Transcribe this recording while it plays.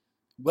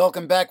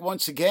Welcome back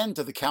once again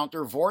to the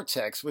Counter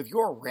Vortex with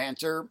your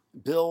ranter,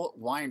 Bill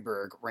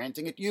Weinberg,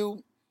 ranting at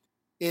you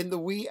in the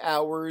wee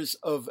hours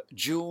of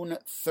June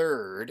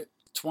 3rd,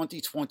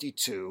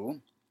 2022,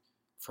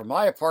 from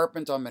my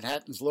apartment on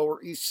Manhattan's Lower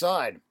East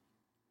Side.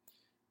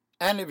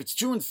 And if it's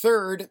June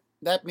 3rd,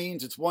 that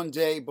means it's one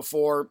day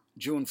before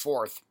June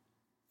 4th.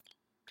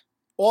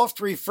 Oft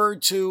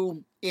referred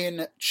to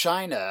in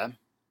China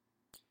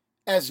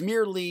as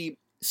merely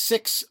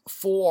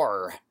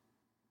 6-4.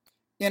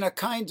 In a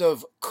kind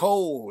of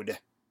code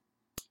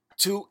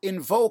to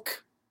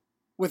invoke,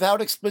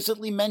 without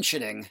explicitly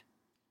mentioning,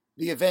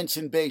 the events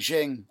in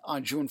Beijing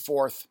on June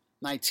 4th,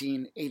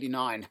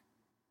 1989,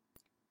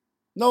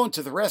 known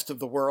to the rest of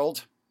the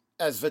world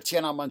as the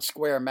Tiananmen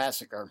Square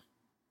Massacre.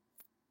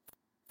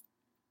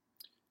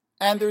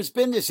 And there's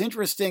been this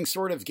interesting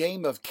sort of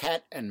game of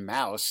cat and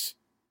mouse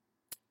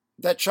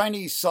that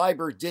Chinese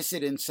cyber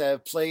dissidents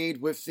have played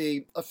with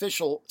the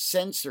official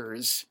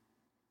censors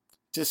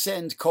to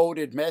send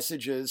coded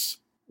messages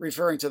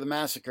referring to the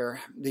massacre.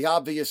 The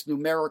obvious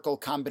numerical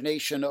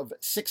combination of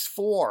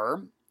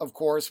 6-4, of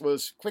course,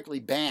 was quickly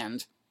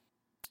banned.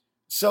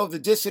 So the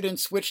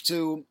dissidents switched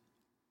to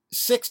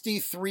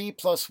 63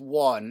 plus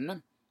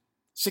 1,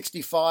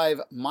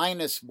 65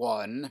 minus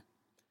 1,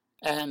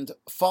 and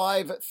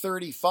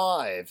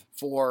 535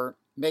 for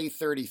May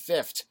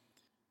 35th,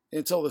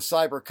 until the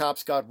cyber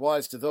cops got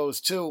wise to those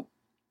two.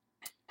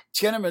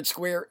 Tiananmen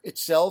Square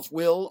itself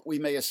will, we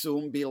may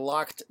assume, be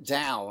locked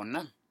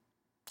down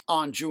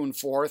on June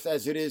 4th,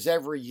 as it is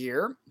every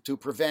year, to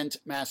prevent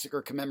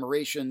massacre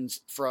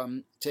commemorations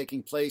from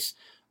taking place.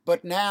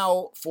 But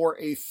now, for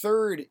a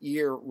third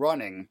year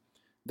running,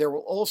 there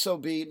will also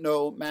be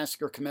no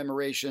massacre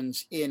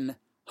commemorations in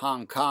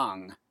Hong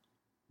Kong,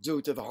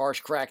 due to the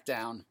harsh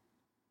crackdown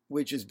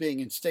which is being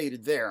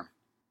instated there.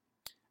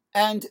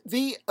 And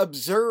the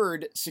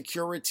absurd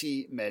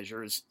security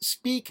measures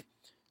speak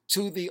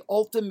to the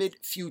ultimate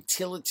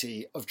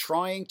futility of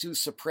trying to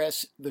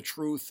suppress the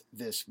truth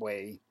this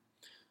way.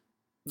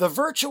 The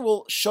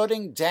virtual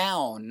shutting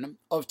down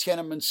of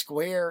Tiananmen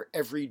Square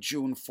every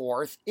June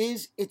 4th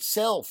is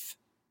itself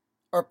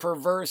a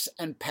perverse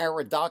and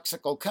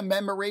paradoxical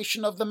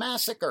commemoration of the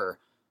massacre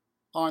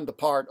on the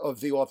part of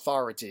the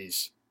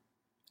authorities.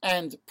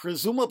 And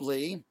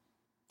presumably,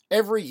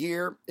 every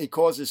year it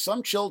causes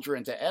some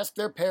children to ask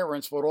their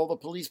parents what all the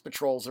police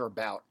patrols are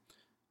about,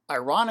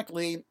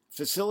 ironically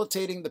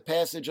facilitating the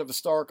passage of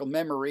historical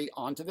memory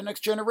onto the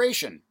next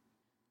generation,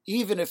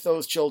 even if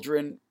those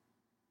children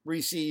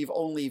receive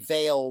only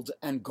veiled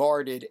and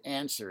guarded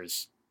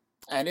answers.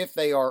 And if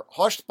they are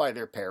hushed by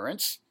their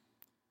parents,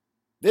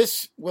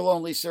 this will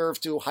only serve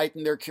to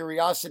heighten their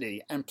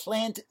curiosity and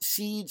plant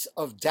seeds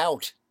of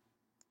doubt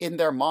in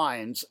their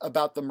minds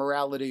about the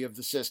morality of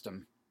the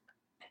system.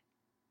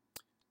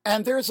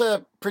 And there's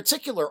a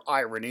particular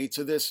irony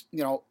to this,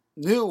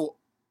 new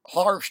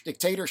harsh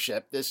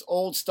dictatorship, this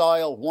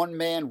old-style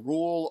one-man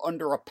rule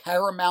under a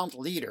paramount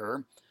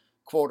leader,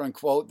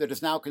 quote-unquote, that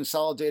is now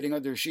consolidating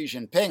under Xi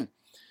Jinping,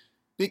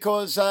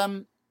 because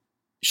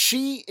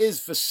Xi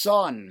is the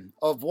son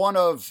of one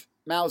of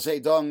Mao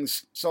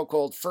Zedong's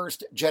so-called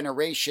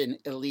first-generation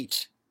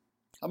elite.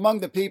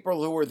 Among the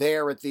people who were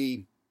there at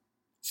the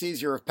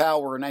seizure of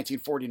power in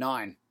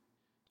 1949,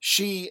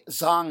 Xi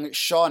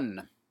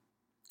Zhangshun.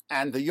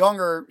 And the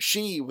younger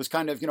Xi was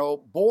kind of,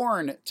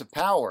 born to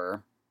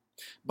power.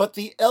 But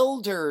the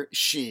elder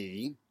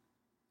Xi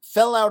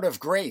fell out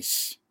of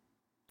grace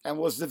and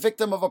was the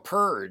victim of a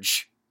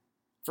purge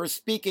for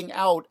speaking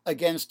out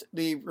against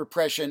the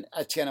repression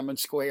at Tiananmen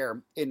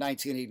Square in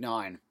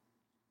 1989.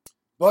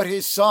 But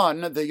his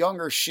son, the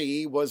younger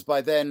Xi, was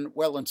by then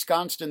well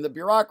ensconced in the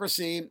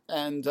bureaucracy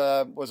and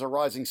was a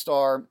rising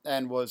star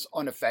and was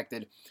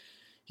unaffected.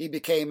 He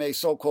became a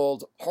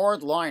so-called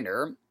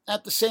hardliner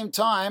at the same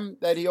time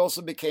that he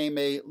also became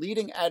a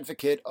leading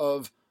advocate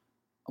of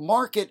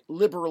market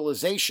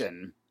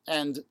liberalization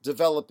and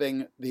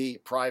developing the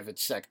private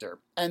sector.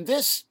 And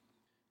this,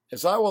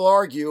 as I will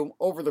argue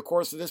over the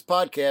course of this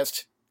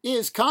podcast,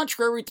 is,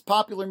 contrary to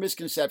popular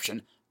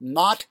misconception,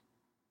 not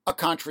a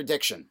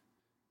contradiction.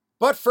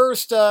 But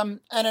first, an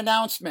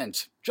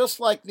announcement. Just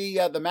like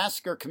the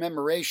massacre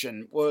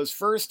commemoration was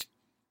first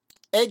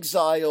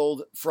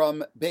exiled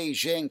from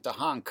Beijing to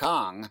Hong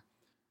Kong,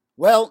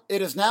 well,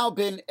 it has now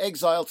been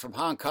exiled from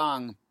Hong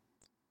Kong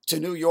to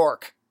New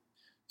York.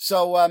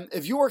 So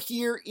if you're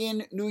here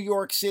in New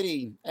York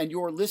City and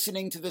you're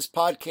listening to this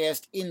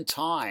podcast in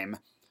time,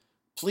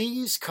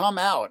 please come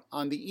out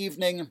on the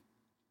evening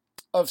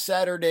of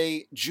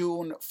Saturday,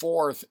 June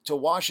 4th, to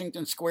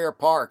Washington Square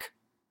Park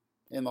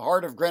in the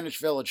heart of Greenwich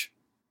Village,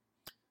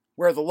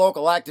 where the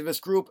local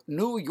activist group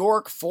New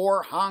York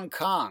for Hong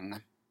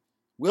Kong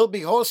will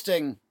be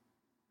hosting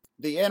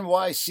the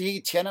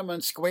NYC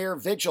Tiananmen Square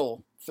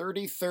Vigil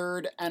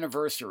 33rd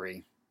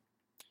anniversary.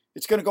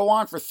 It's going to go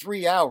on for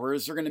 3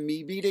 hours. They're going to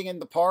be meeting in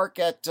the park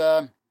at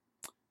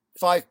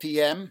 5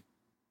 p.m.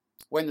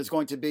 when there's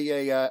going to be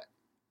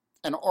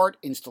an art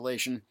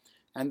installation.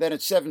 And then at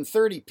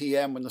 7:30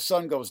 p.m. when the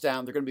sun goes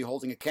down, they're going to be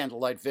holding a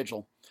candlelight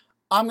vigil.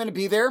 I'm going to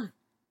be there.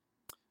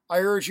 I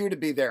urge you to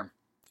be there.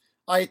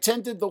 I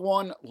attended the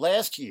one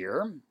last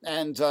year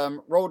and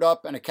wrote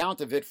up an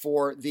account of it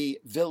for the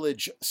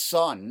Village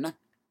Sun,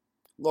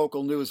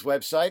 local news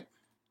website.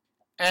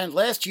 And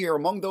last year,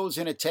 among those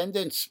in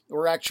attendance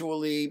were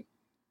actually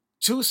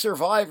two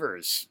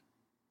survivors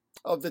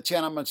of the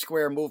Tiananmen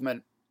Square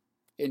movement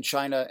in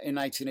China in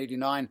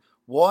 1989.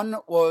 One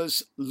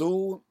was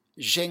Liu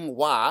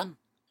Jinghua,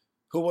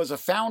 who was a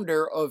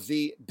founder of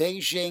the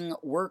Beijing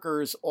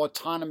Workers'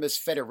 Autonomous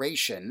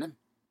Federation,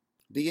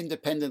 the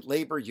independent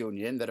labor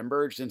union that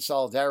emerged in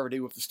solidarity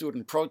with the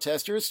student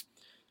protesters,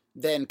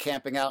 then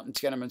camping out in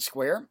Tiananmen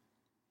Square.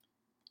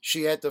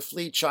 She had to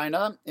flee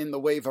China in the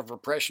wave of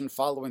repression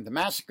following the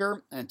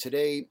massacre, and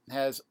today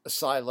has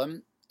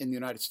asylum in the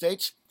United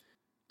States.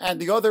 And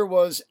the other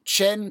was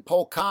Chen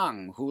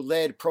Pokang, who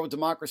led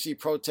pro-democracy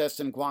protests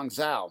in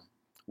Guangzhou,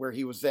 where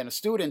he was then a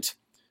student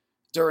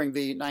during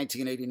the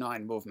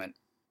 1989 movement.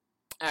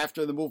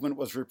 After the movement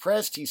was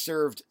repressed, he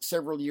served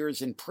several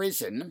years in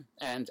prison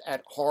and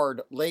at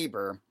hard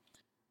labor,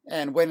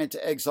 and went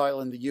into exile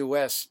in the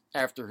U.S.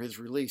 after his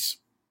release.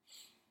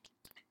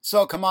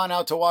 So come on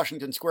out to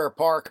Washington Square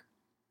Park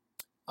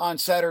on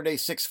Saturday,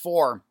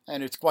 6/4,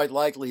 and it's quite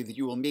likely that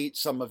you will meet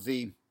some of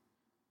the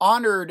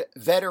honored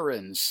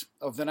veterans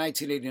of the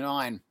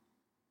 1989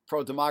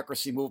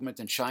 pro-democracy movement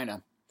in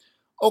China.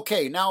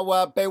 Okay,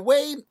 now by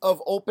way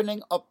of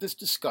opening up this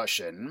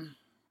discussion,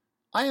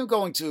 I am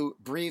going to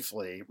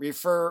briefly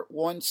refer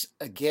once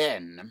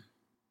again.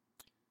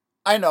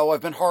 I know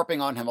I've been harping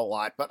on him a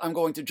lot, but I'm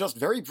going to just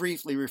very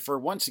briefly refer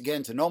once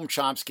again to Noam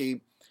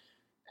Chomsky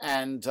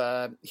and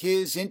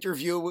his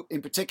interview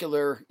in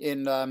particular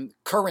in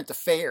Current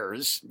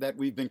Affairs that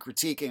we've been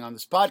critiquing on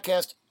this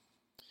podcast,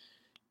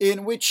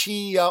 in which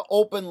he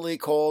openly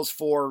calls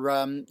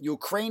for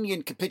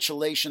Ukrainian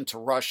capitulation to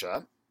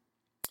Russia,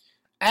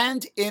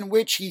 and in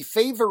which he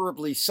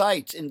favorably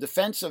cites in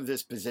defense of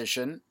this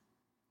position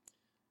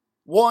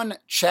one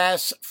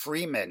Chas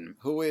Freeman,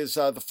 who is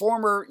the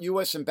former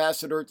U.S.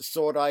 ambassador to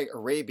Saudi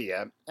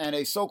Arabia and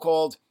a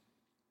so-called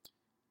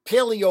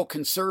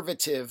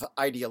paleoconservative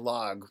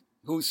ideologue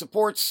who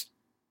supports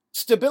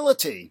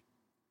stability,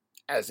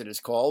 as it is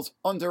called,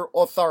 under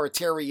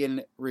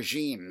authoritarian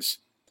regimes,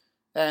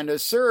 and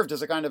has served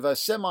as a kind of a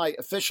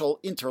semi-official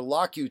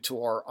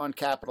interlocutor on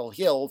Capitol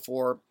Hill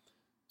for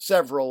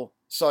several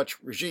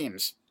such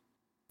regimes,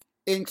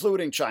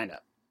 including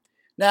China.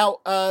 Now,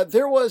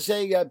 there was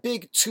a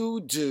big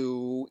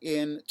to-do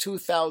in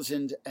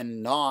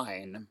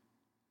 2009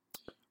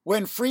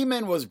 when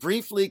Freeman was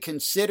briefly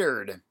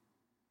considered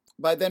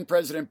by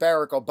then-President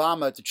Barack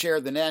Obama to chair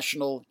the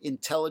National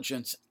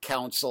Intelligence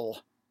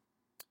Council.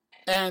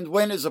 And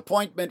when his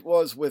appointment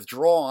was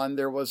withdrawn,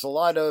 there was a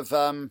lot of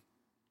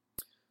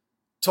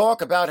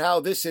talk about how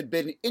this had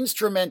been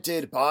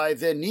instrumented by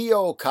the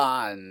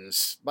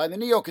neocons, by the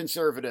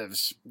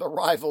neoconservatives, the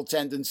rival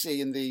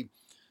tendency in the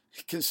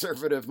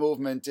conservative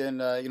movement in,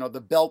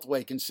 the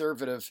Beltway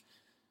conservative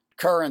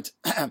current,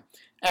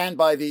 and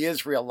by the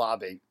Israel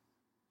lobby.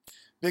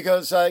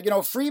 Because,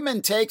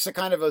 Freeman takes a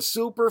kind of a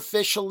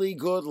superficially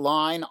good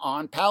line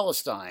on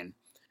Palestine,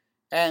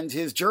 and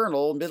his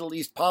journal, Middle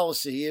East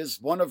Policy, is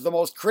one of the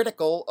most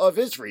critical of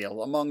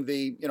Israel among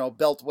the,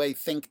 Beltway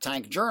think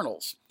tank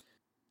journals.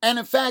 And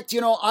in fact,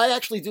 I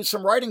actually did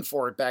some writing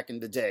for it back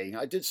in the day.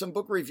 I did some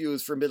book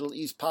reviews for Middle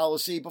East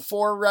Policy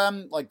before,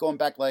 going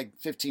back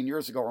 15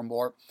 years ago or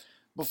more,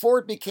 before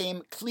it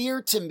became clear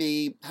to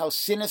me how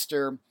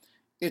sinister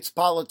its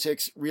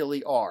politics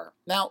really are.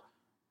 Now,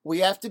 we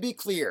have to be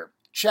clear.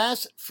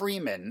 Chas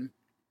Freeman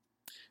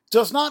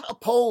does not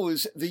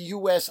oppose the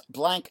U.S.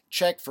 blank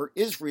check for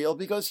Israel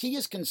because he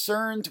is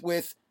concerned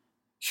with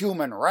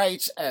human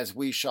rights, as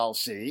we shall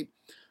see,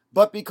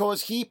 but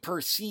because he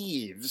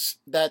perceives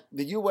that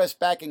the U.S.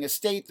 backing a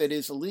state that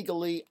is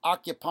illegally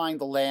occupying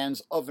the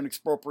lands of an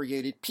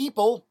expropriated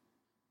people,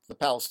 the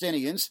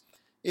Palestinians,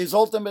 is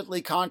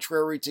ultimately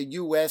contrary to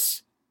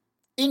U.S.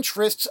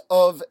 interests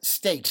of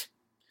state.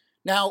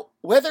 Now,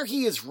 whether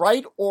he is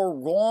right or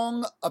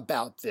wrong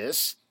about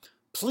this,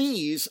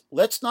 please,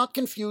 let's not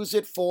confuse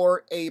it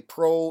for a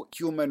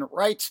pro-human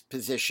rights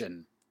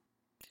position.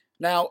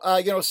 Now,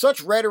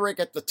 such rhetoric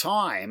at the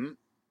time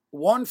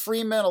won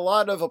Freeman a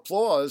lot of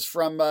applause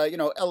from,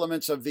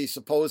 elements of the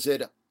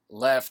supposed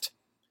left.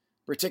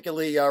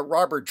 Particularly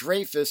Robert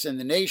Dreyfus in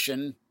The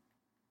Nation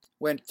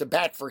went to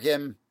bat for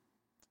him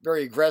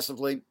very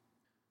aggressively.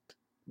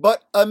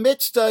 But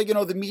amidst,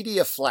 the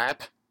media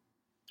flap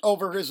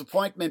over his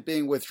appointment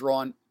being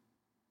withdrawn,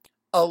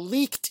 a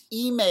leaked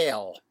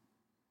email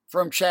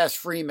from Chas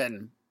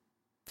Freeman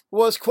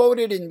was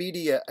quoted in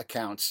media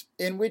accounts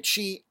in which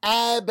she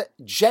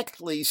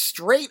abjectly,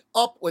 straight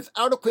up,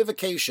 without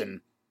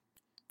equivocation,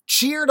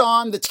 cheered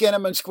on the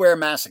Tiananmen Square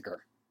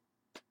massacre.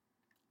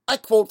 I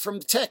quote from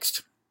the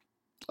text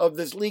of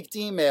this leaked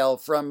email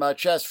from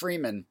Chas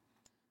Freeman,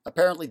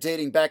 apparently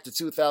dating back to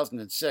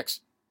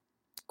 2006.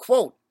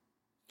 Quote,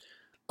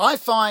 I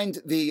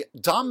find the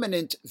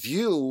dominant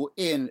view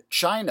in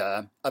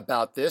China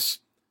about this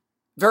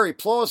very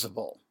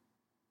plausible,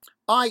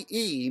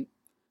 i.e.,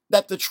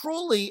 that the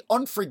truly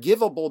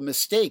unforgivable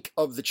mistake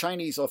of the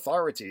Chinese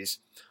authorities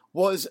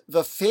was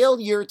the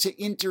failure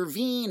to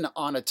intervene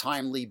on a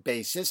timely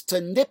basis to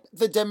nip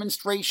the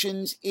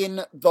demonstrations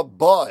in the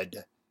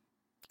bud,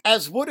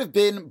 as would have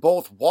been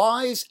both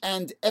wise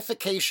and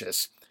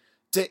efficacious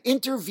to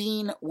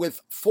intervene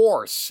with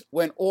force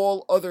when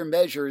all other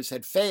measures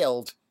had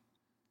failed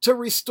to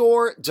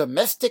restore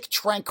domestic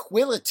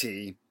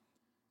tranquility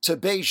to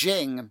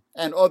Beijing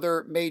and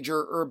other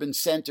major urban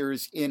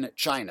centers in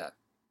China.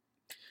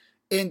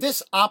 In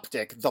this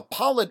optic, the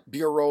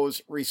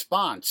Politburo's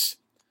response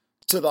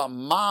to the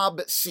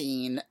mob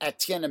scene at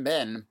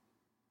Tiananmen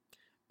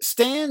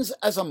stands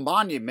as a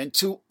monument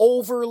to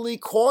overly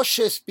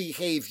cautious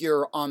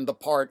behavior on the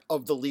part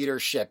of the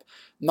leadership,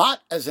 not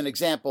as an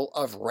example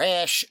of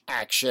rash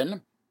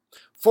action.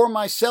 For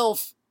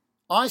myself,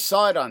 I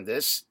side on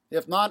this,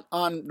 if not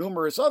on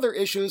numerous other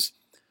issues,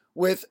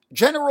 with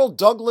General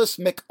Douglas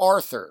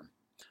MacArthur.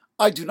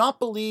 I do not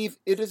believe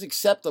it is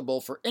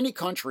acceptable for any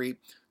country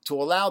to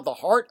allow the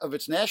heart of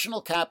its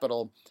national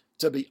capital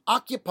to be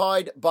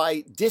occupied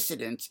by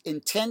dissidents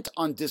intent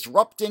on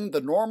disrupting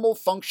the normal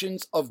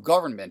functions of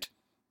government,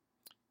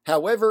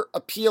 however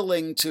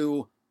appealing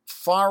to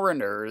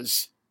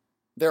foreigners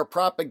their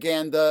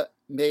propaganda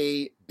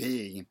may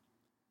be.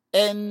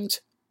 End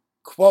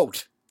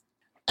quote.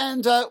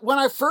 And when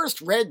I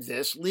first read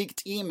this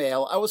leaked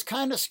email, I was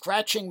kind of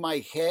scratching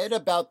my head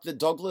about the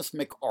Douglas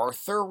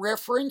MacArthur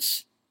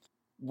reference.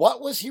 What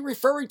was he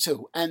referring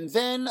to? And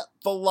then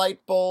the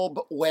light bulb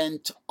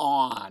went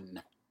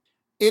on.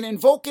 In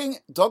invoking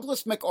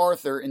Douglas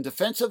MacArthur in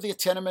defense of the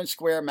Tiananmen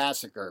Square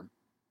massacre,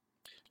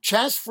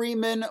 Chas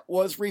Freeman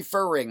was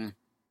referring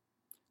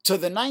to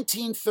the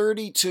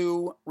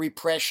 1932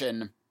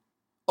 repression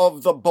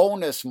of the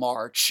Bonus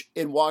March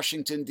in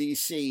Washington,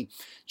 D.C.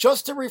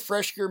 Just to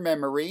refresh your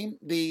memory,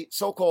 the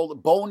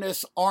so-called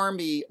Bonus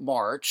Army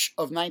March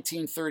of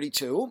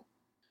 1932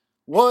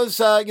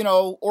 was,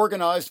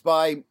 organized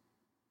by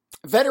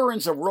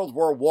veterans of World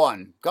War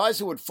I, guys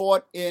who had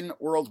fought in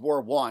World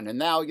War I, and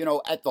now,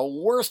 at the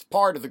worst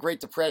part of the Great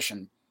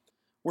Depression,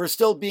 were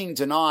still being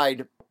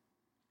denied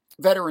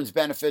veterans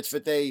benefits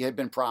that they had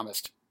been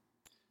promised.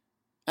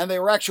 And they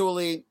were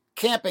actually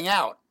camping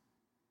out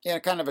in a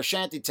kind of a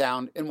shanty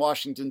town in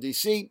Washington,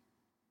 D.C.,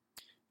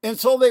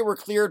 until they were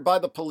cleared by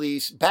the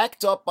police,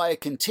 backed up by a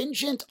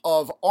contingent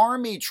of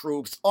Army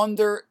troops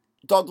under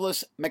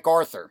Douglas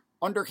MacArthur,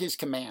 under his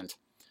command.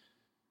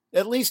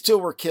 At least 2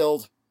 were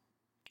killed,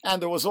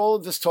 and there was all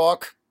of this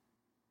talk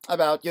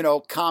about,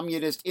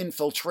 communist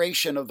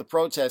infiltration of the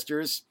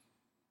protesters,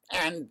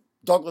 and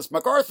Douglas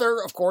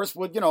MacArthur, of course,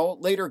 would,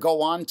 later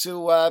go on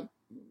to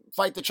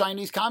fight the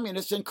Chinese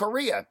communists in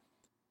Korea.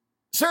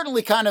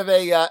 Certainly kind of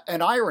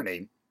an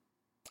irony.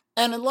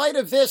 And in light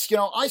of this,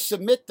 I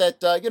submit that,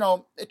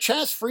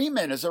 Chas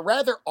Freeman is a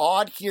rather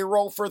odd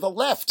hero for the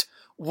left.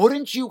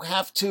 Wouldn't you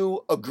have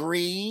to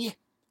agree,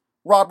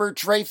 Robert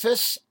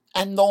Dreyfus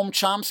and Noam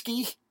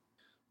Chomsky?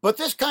 But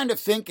this kind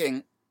of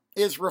thinking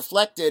is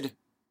reflected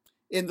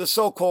in the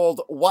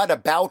so-called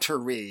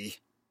whataboutery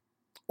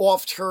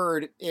oft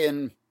heard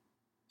in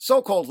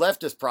so-called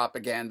leftist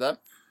propaganda,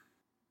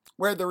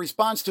 where the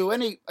response to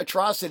any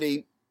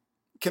atrocity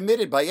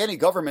committed by any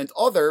government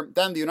other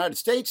than the United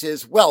States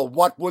is, well,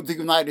 what would the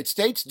United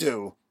States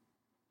do?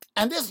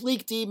 And this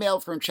leaked email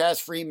from Chas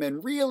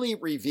Freeman really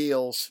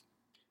reveals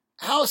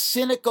how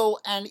cynical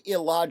and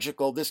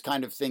illogical this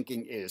kind of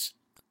thinking is.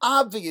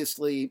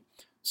 Obviously,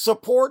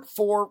 support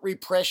for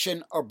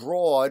repression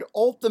abroad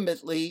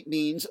ultimately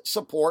means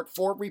support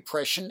for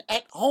repression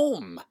at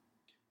home.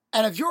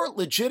 And if you're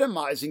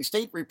legitimizing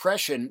state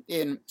repression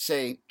in,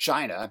 say,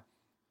 China,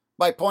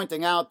 by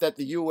pointing out that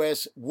the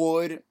U.S.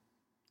 would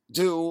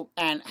do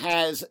and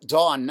has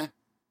done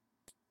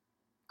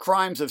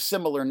crimes of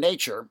similar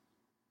nature,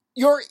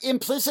 you're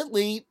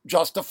implicitly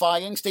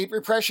justifying state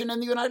repression in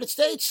the United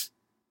States.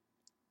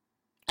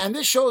 And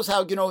this shows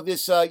how,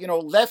 this,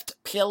 left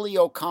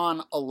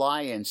paleocon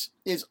alliance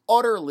is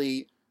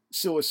utterly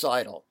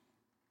suicidal.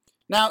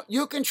 Now,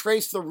 you can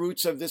trace the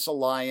roots of this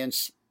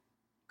alliance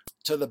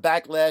to the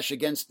backlash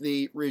against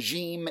the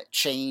regime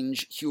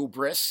change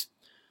hubris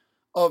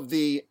of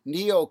the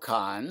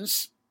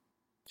neocons.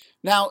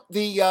 Now,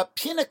 the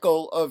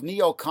pinnacle of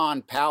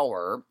neocon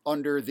power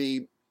under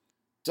the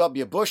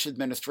W. Bush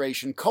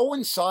administration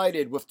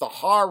coincided with the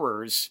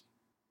horrors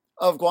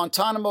of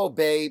Guantanamo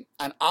Bay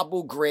and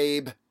Abu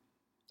Ghraib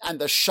and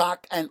the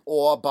shock and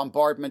awe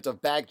bombardment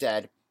of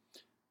Baghdad.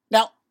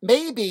 Now,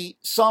 maybe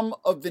some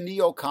of the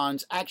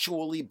neocons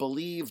actually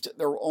believed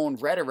their own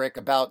rhetoric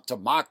about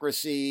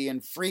democracy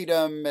and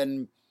freedom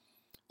and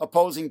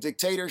opposing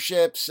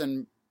dictatorships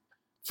and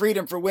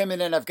freedom for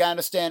women in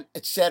Afghanistan,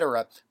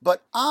 etc.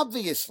 But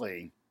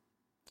obviously,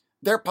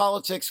 their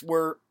politics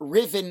were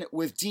riven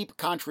with deep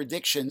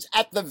contradictions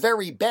at the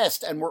very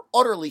best and were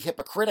utterly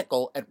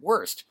hypocritical at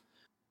worst.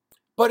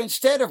 But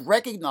instead of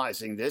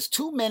recognizing this,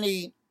 too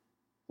many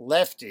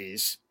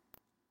lefties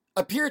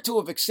appear to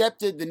have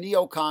accepted the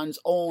neocons'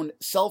 own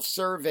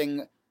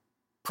self-serving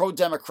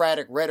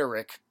pro-democratic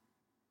rhetoric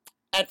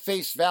at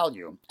face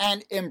value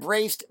and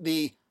embraced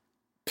the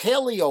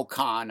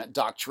Paleocon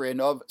doctrine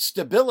of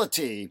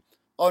stability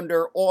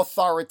under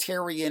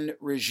authoritarian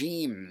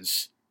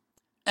regimes,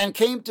 and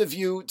came to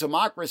view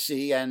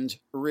democracy and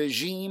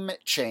regime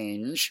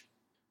change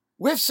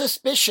with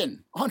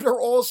suspicion under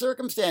all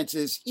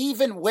circumstances,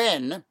 even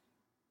when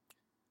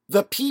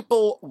the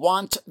people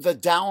want the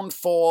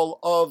downfall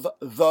of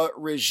the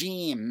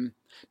regime,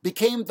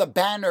 became the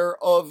banner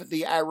of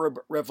the Arab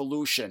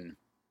Revolution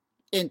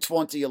in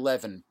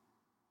 2011.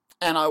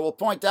 And I will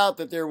point out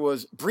that there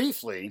was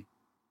briefly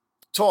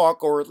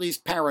talk, or at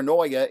least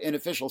paranoia, in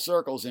official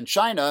circles in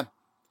China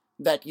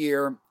that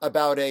year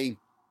about a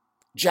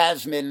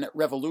Jasmine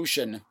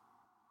revolution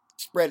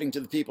spreading to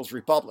the People's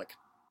Republic.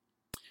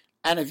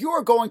 And if you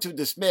are going to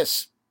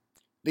dismiss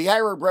the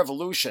Arab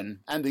Revolution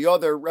and the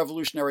other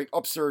revolutionary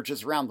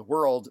upsurges around the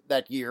world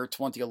that year,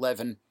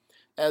 2011,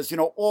 as,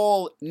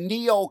 all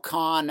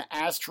neocon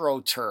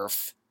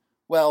astroturf,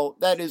 well,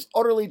 that is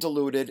utterly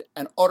deluded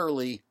and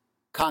utterly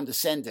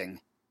condescending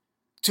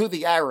to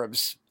the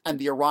Arabs and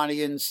the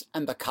Iranians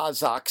and the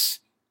Kazakhs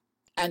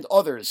and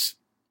others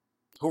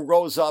who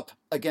rose up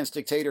against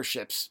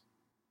dictatorships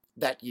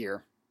that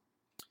year.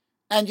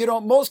 And,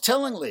 most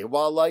tellingly,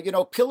 while,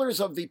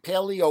 pillars of the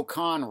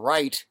Paleocon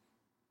right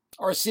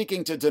are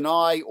seeking to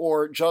deny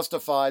or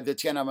justify the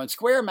Tiananmen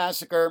Square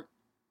massacre,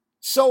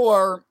 so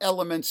are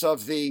elements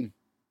of the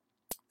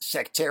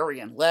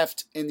sectarian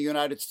left in the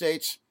United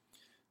States.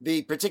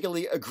 The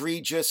particularly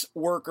egregious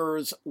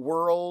Workers'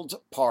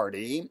 World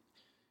Party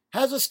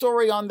has a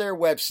story on their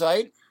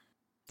website.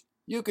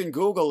 You can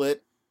Google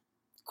it.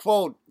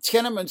 Quote,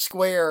 Tiananmen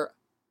Square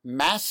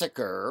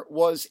massacre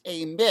was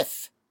a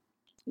myth,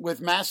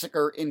 with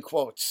massacre in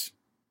quotes.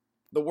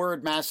 The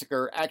word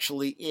massacre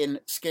actually in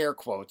scare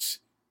quotes.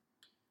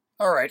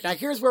 All right, now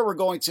here's where we're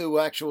going to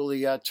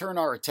actually turn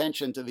our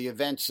attention to the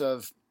events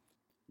of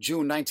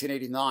June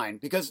 1989,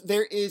 because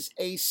there is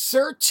a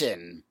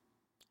certain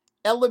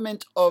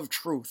element of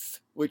truth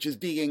which is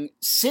being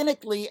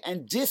cynically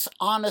and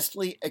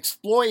dishonestly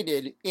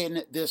exploited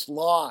in this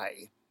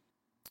lie,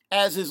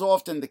 as is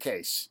often the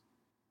case.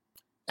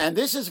 And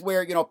this is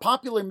where,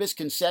 popular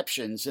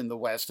misconceptions in the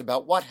West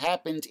about what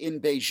happened in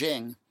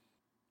Beijing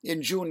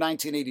in June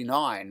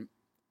 1989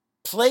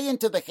 play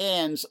into the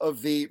hands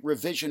of the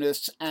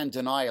revisionists and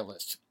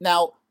denialists.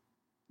 Now,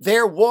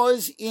 there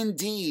was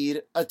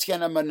indeed a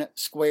Tiananmen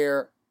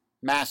Square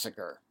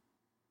massacre.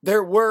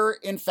 There were,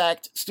 in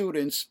fact,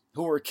 students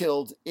who were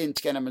killed in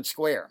Tiananmen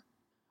Square.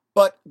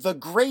 But the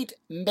great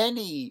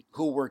many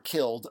who were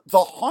killed,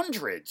 the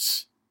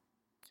hundreds,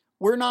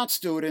 were not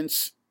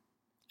students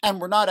and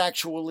were not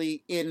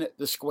actually in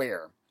the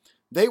square.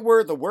 They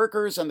were the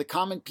workers and the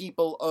common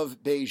people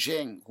of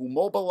Beijing who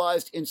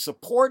mobilized in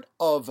support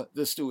of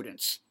the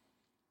students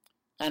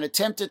and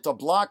attempted to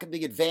block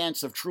the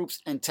advance of troops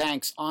and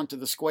tanks onto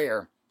the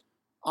square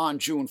on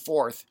June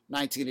 4th,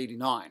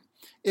 1989.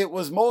 It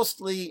was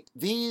mostly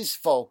these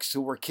folks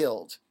who were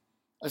killed,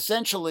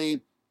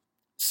 essentially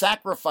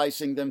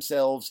sacrificing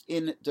themselves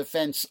in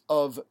defense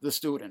of the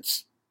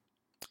students.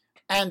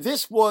 And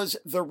this was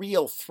the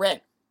real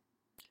threat,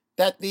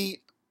 that the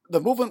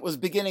movement was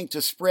beginning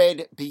to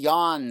spread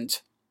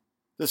beyond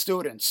the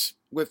students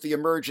with the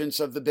emergence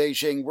of the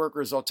Beijing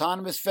Workers'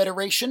 Autonomous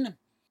Federation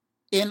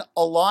in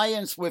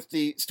alliance with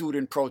the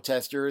student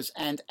protesters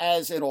and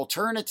as an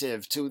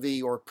alternative to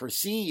the, or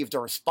perceived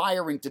or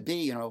aspiring to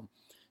be, an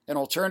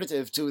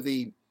alternative to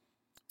the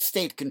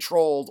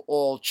state-controlled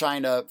All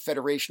China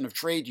Federation of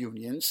Trade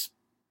Unions.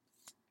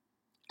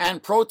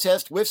 And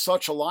protests with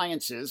such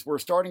alliances were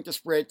starting to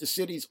spread to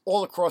cities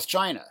all across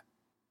China,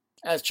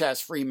 as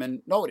Chas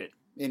Freeman noted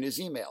in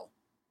his email.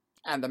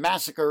 And the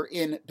massacre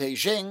in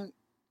Beijing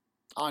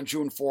on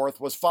June 4th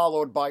was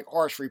followed by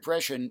harsh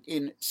repression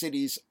in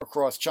cities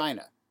across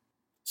China.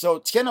 So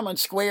Tiananmen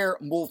Square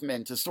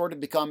movement has sort of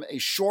become a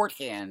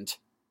shorthand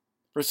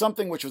for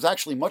something which was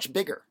actually much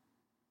bigger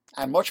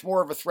and much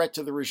more of a threat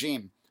to the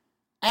regime.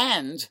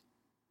 And,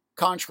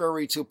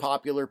 contrary to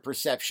popular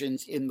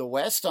perceptions in the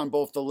West on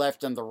both the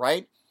left and the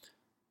right,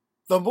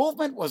 the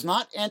movement was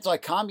not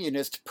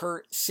anti-communist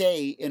per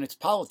se in its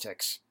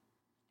politics,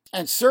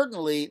 and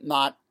certainly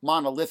not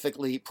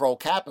monolithically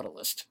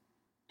pro-capitalist.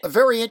 A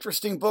very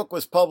interesting book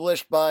was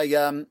published by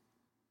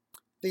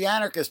the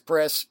anarchist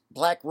press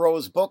Black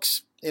Rose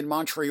Books in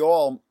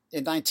Montreal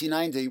in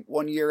 1990,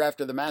 1 year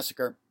after the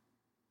massacre,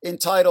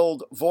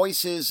 entitled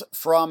Voices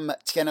from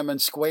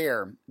Tiananmen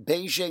Square,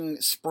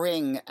 Beijing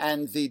Spring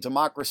and the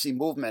Democracy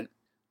Movement,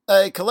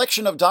 a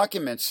collection of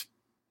documents,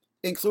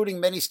 including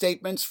many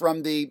statements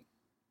from the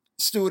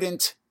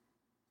student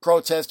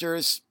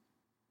protesters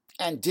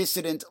and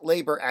dissident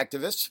labor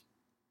activists,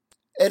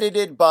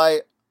 edited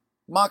by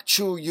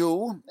Mak-Chu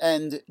Yu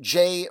and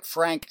J.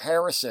 Frank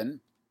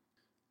Harrison.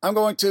 I'm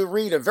going to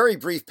read a very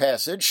brief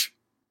passage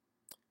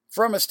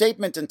from a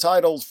statement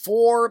entitled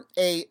For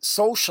a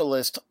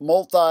Socialist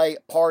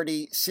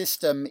Multi-Party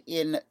System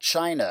in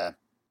China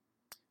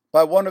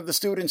by one of the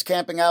students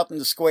camping out in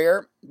the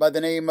square by the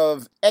name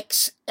of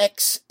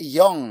XX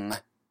Young,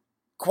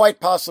 quite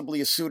possibly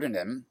a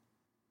pseudonym.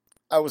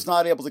 I was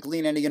not able to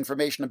glean any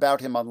information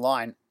about him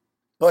online.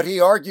 But he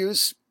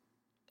argues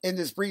in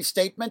this brief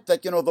statement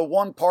that, the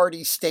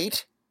one-party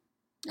state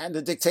and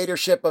the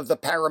dictatorship of the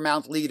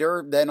paramount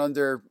leader, then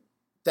under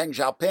Deng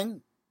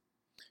Xiaoping,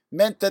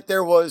 meant that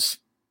there was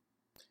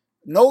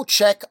no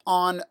check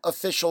on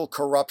official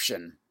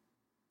corruption,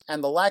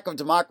 and the lack of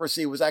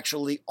democracy was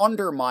actually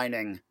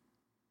undermining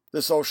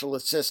the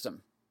socialist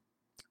system.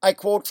 I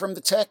quote from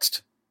the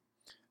text,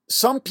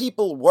 "Some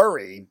people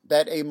worry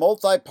that a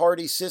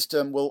multi-party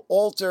system will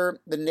alter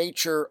the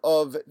nature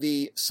of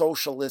the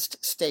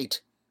socialist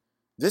state.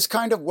 This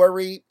kind of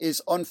worry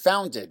is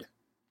unfounded.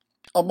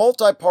 A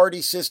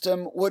multi-party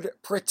system would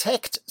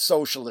protect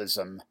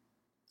socialism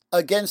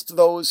against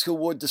those who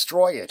would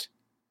destroy it.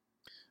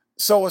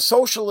 So a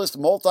socialist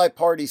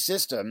multi-party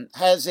system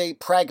has a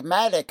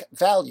pragmatic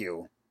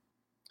value,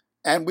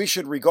 and we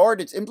should regard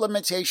its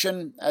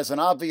implementation as an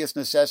obvious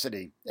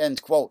necessity."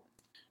 End quote.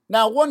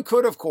 Now, one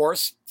could, of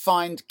course,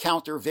 find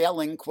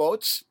countervailing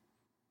quotes,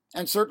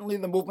 and certainly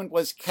the movement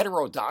was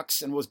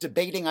heterodox and was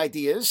debating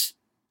ideas,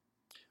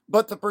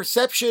 but the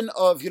perception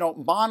of,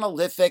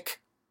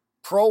 monolithic,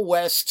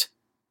 pro-West,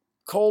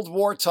 Cold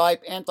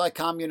War-type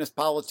anti-communist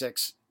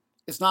politics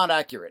is not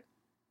accurate.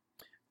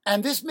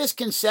 And this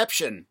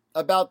misconception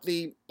about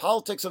the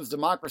politics of the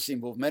democracy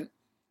movement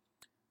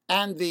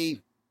and the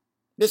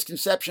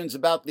misconceptions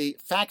about the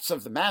facts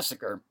of the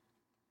massacre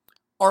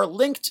are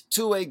linked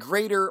to a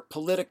greater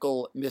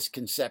political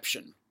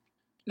misconception.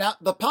 Now,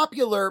 the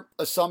popular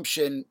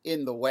assumption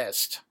in the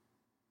West,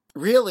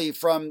 really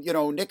from,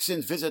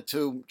 Nixon's visit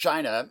to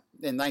China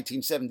in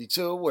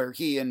 1972, where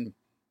he and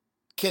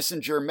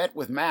Kissinger met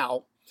with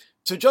Mao,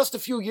 to just a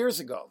few years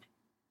ago,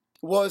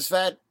 was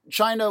that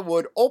China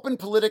would open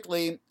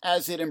politically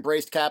as it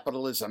embraced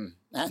capitalism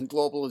and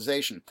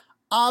globalization.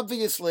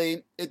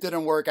 Obviously, it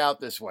didn't work out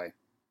this way,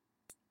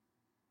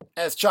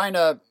 as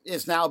China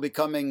is now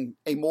becoming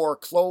a more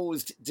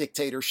closed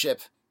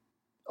dictatorship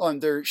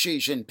under Xi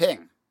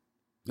Jinping,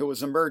 who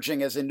is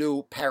emerging as a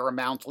new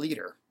paramount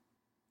leader.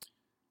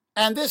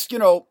 And this,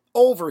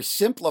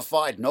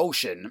 oversimplified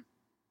notion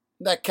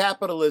that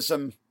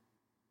capitalism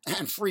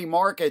and free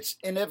markets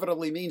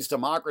inevitably means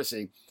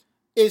democracy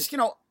is,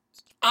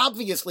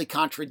 obviously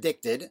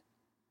contradicted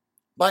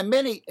by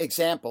many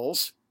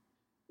examples,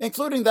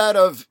 including that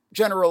of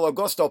General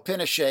Augusto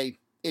Pinochet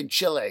in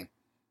Chile,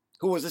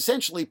 who was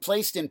essentially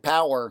placed in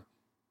power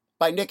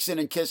by Nixon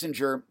and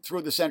Kissinger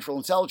through the Central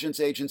Intelligence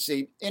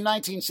Agency in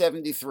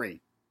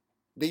 1973,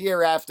 the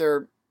year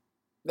after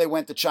they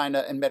went to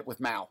China and met with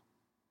Mao.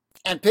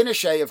 And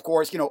Pinochet, of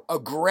course,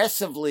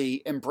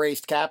 aggressively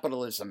embraced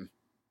capitalism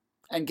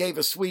and gave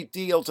a sweet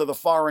deal to the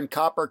foreign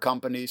copper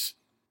companies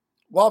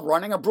while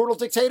running a brutal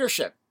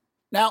dictatorship.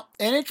 Now,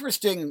 an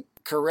interesting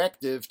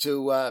corrective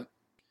to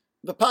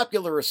the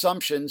popular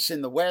assumptions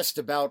in the West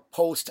about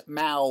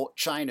post-Mao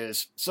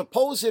China's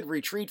supposed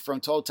retreat from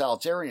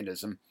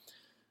totalitarianism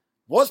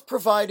was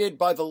provided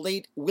by the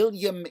late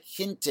William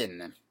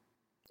Hinton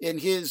in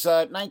his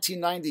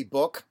 1990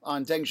 book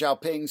on Deng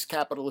Xiaoping's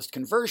capitalist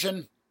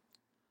conversion,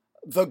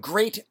 The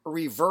Great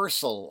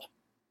Reversal.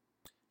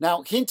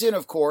 Now, Hinton,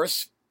 of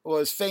course,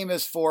 was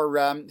famous for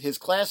his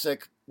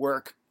classic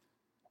work,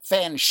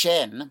 Fan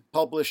Shen,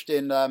 published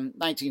in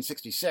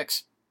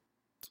 1966.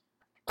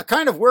 A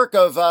kind of work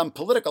of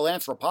political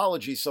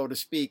anthropology, so to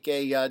speak,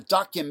 a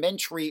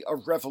documentary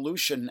of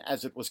revolution,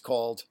 as it was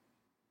called,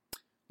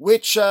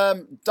 which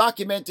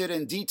documented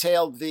and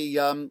detailed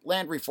the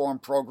land reform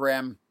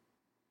program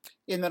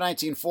in the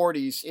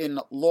 1940s in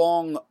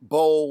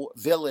Longbo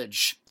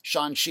Village,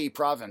 Shanxi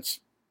Province.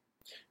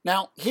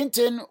 Now,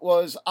 Hinton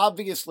was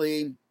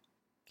obviously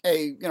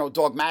a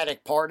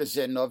dogmatic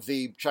partisan of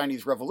the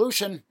Chinese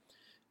Revolution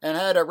and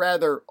had a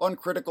rather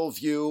uncritical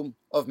view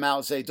of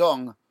Mao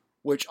Zedong,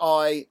 which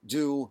I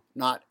do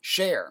not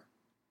share.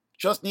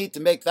 Just need to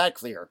make that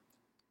clear.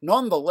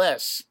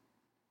 Nonetheless,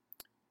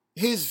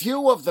 his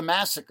view of the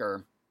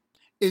massacre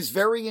is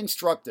very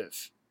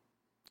instructive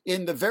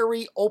in the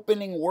very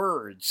opening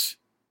words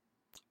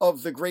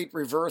of The Great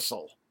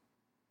Reversal.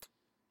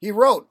 He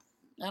wrote,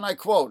 and I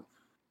quote,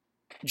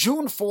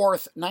 "June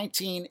 4th,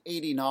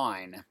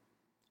 1989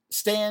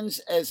 stands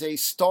as a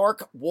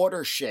stark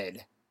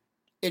watershed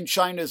in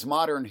China's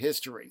modern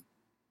history.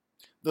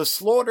 The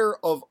slaughter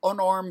of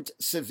unarmed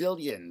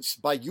civilians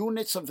by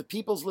units of the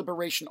People's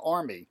Liberation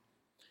Army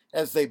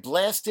as they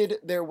blasted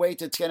their way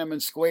to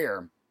Tiananmen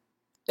Square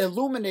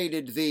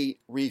illuminated the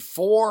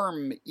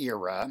reform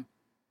era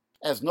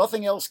as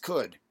nothing else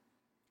could.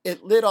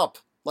 It lit up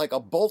like a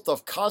bolt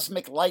of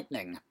cosmic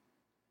lightning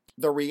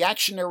the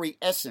reactionary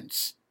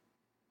essence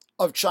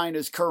of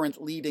China's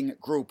current leading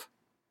group.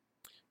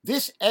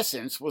 This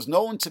essence was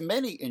known to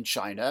many in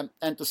China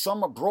and to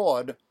some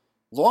abroad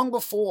long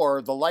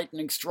before the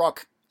lightning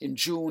struck in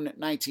June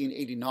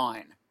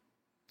 1989.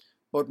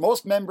 But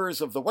most members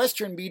of the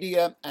Western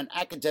media and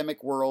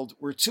academic world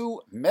were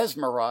too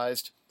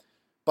mesmerized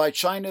by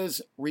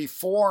China's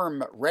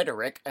reform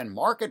rhetoric and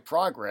market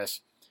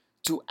progress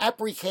to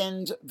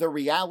apprehend the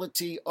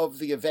reality of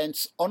the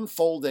events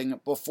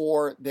unfolding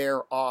before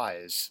their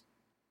eyes.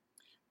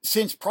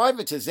 Since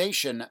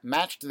privatization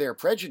matched their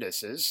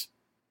prejudices,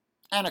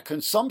 and a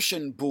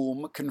consumption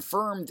boom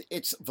confirmed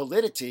its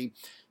validity,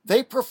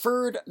 they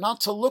preferred not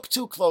to look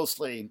too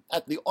closely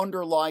at the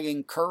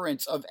underlying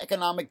currents of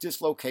economic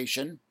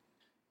dislocation,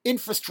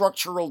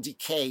 infrastructural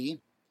decay,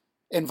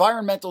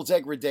 environmental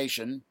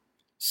degradation,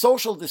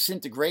 social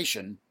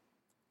disintegration,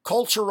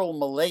 cultural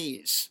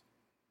malaise,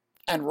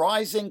 and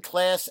rising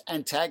class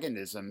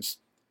antagonisms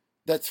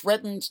that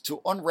threatened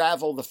to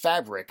unravel the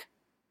fabric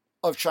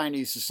of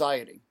Chinese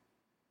society.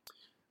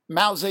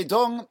 Mao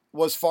Zedong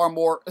was far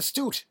more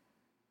astute.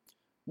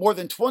 More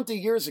than 20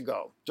 years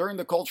ago, during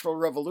the Cultural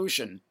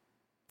Revolution,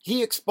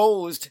 he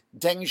exposed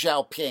Deng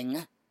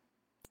Xiaoping,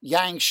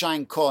 Yang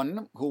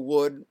Shangkun, who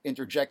would,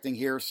 interjecting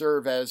here,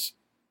 serve as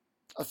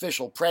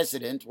official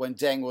president when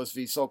Deng was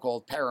the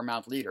so-called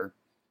paramount leader,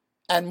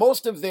 and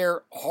most of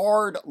their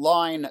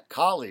hard-line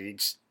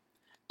colleagues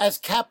as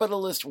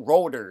capitalist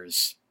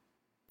roaders.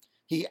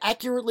 He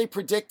accurately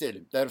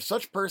predicted that if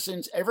such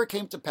persons ever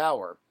came to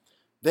power,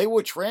 they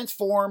would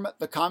transform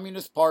the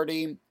Communist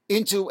Party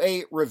into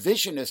a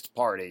revisionist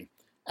party,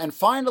 and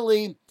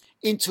finally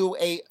into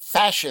a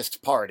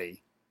fascist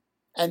party.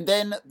 And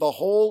then the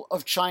whole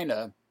of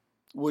China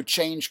would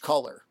change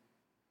color.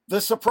 The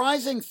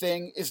surprising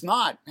thing is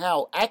not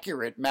how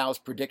accurate Mao's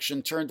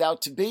prediction turned out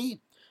to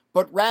be,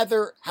 but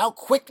rather how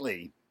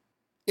quickly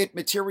it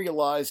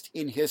materialized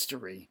in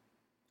history.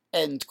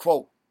 End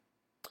quote.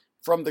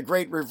 From The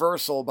Great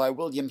Reversal by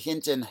William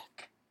Hinton,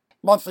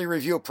 Monthly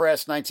Review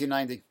Press,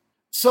 1990.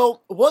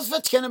 So, was the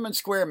Tiananmen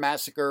Square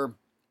massacre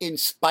in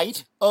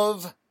spite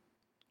of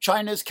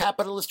China's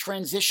capitalist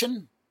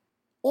transition?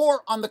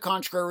 Or, on the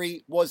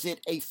contrary, was it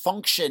a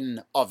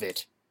function of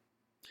it?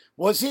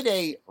 Was it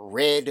a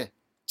red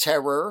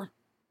terror,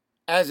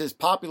 as is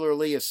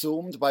popularly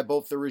assumed by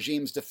both the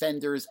regime's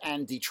defenders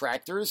and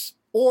detractors?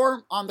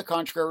 Or, on the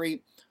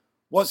contrary,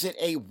 was it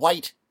a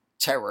white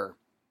terror?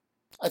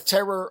 A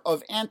terror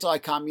of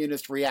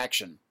anti-communist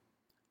reaction?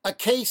 A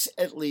case,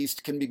 at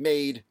least, can be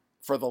made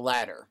for the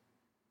latter.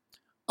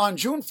 On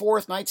June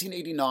 4th,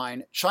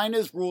 1989,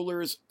 China's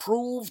rulers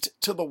proved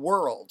to the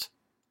world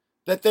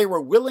that they were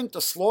willing to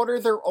slaughter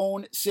their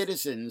own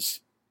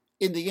citizens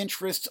in the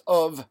interest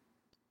of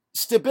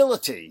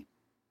stability,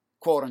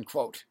 quote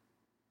unquote.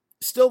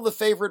 Still the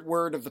favorite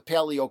word of the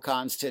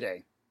paleocons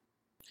today.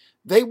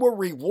 They were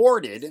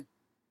rewarded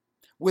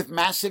with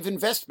massive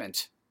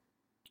investment,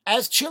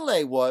 as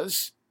Chile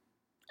was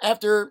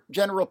after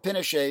General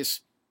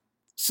Pinochet's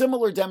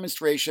similar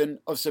demonstration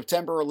of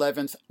September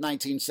 11th,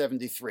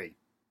 1973.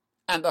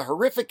 And the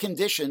horrific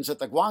conditions at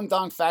the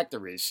Guangdong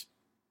factories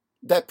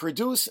that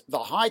produce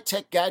the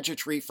high-tech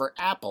gadgetry for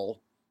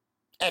Apple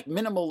at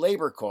minimal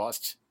labor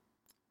costs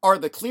are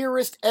the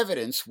clearest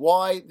evidence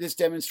why this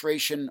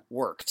demonstration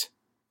worked.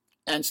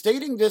 And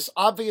stating this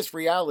obvious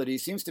reality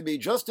seems to be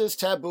just as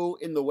taboo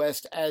in the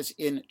West as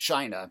in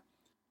China,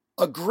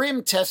 a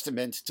grim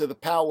testament to the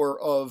power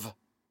of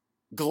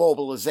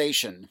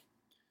globalization.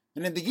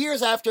 And in the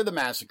years after the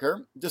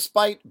massacre,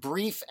 despite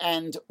brief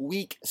and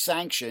weak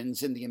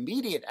sanctions in the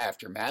immediate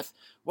aftermath,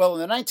 well,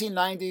 in the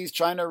 1990s,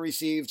 China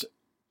received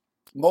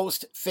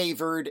most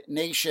favored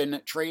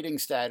nation trading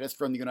status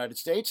from the United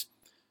States,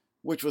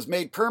 which was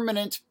made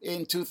permanent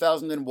in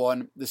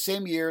 2001, the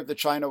same year that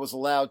China was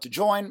allowed to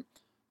join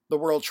the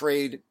World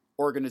Trade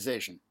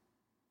Organization.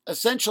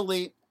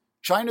 Essentially,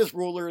 China's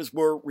rulers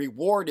were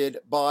rewarded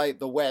by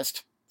the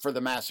West for the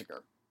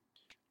massacre.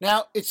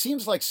 Now, it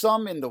seems like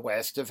some in the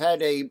West have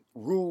had a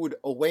rude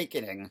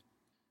awakening,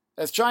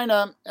 as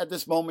China, at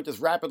this moment, is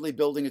rapidly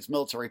building its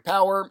military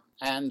power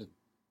and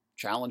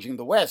challenging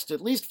the West, at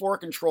least for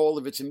control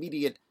of its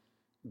immediate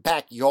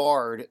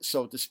backyard,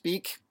 so to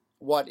speak,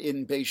 what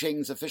in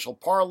Beijing's official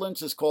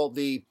parlance is called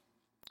the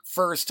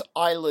First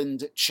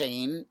Island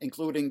Chain,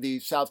 including the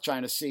South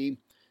China Sea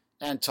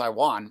and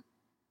Taiwan.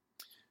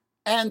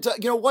 And,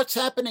 what's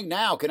happening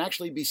now can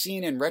actually be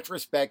seen in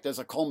retrospect as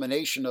a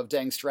culmination of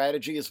Deng's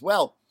strategy as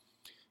well.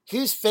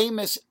 His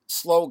famous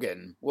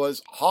slogan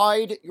was,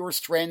 "Hide your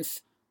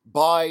strength,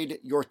 bide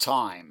your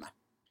time,"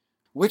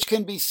 which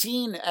can be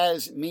seen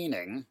as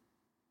meaning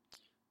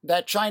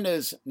that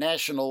China's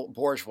national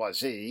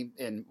bourgeoisie,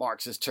 in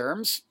Marxist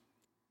terms,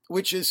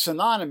 which is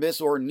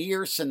synonymous or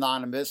near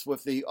synonymous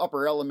with the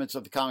upper elements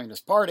of the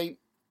Communist Party,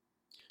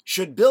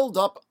 should build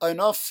up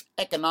enough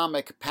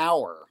economic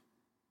power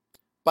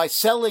by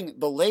selling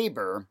the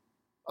labor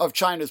of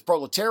China's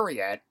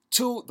proletariat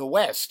to the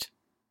West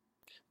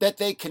that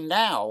they can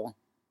now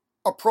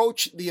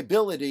approach the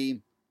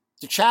ability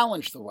to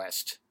challenge the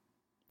West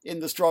in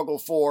the struggle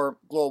for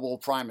global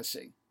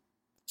primacy.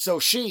 So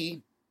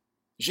Xi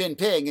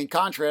Jinping, in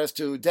contrast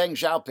to Deng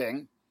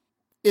Xiaoping,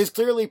 is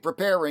clearly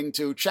preparing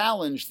to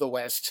challenge the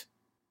West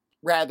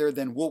rather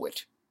than woo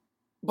it.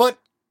 But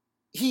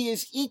he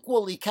is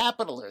equally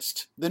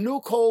capitalist. The new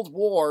Cold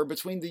War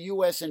between the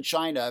US and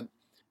China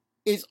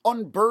is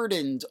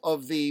unburdened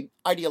of the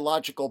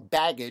ideological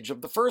baggage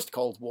of the First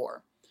Cold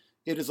War.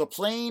 It is a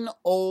plain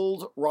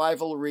old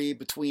rivalry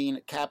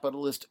between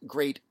capitalist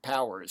great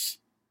powers.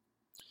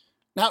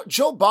 Now,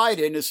 Joe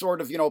Biden is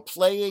sort of,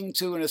 playing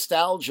to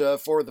nostalgia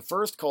for the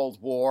first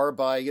Cold War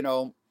by,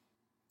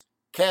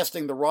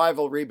 casting the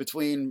rivalry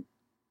between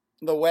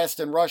the West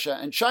and Russia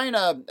and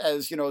China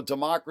as,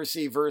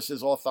 democracy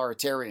versus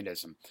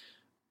authoritarianism.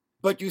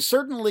 But you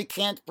certainly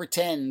can't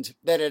pretend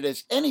that it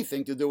has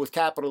anything to do with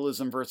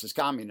capitalism versus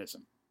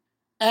communism.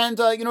 And,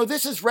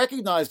 this is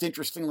recognized,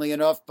 interestingly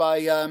enough,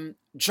 by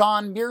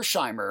John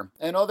Mearsheimer,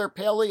 another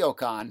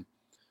paleocon,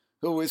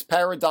 who is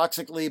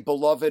paradoxically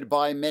beloved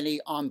by many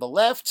on the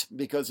left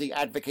because he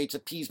advocates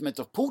appeasement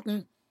of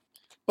Putin.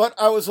 But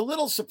I was a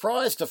little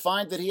surprised to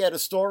find that he had a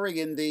story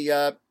in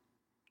the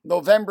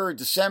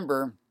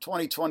November-December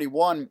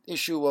 2021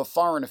 issue of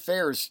Foreign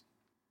Affairs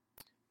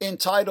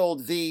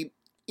entitled The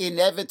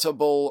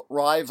Inevitable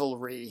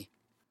Rivalry,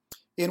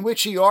 in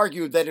which he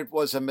argued that it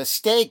was a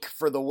mistake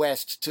for the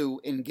West to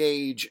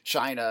engage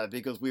China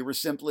because we were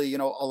simply,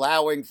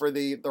 allowing for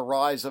the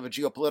rise of a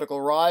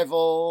geopolitical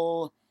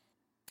rival.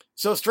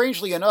 So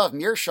strangely enough,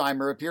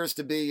 Mearsheimer appears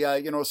to be,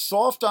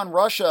 soft on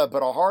Russia,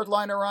 but a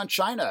hardliner on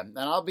China. And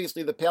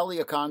obviously the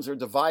paleocons are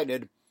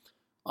divided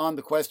on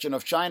the question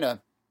of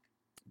China.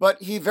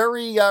 But he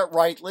very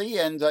rightly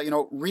and,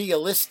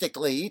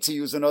 realistically, to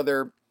use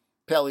another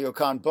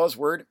paleocon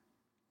buzzword,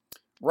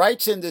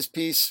 writes in this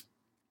piece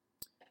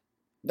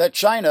that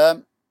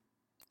China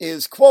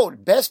is,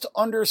 quote, best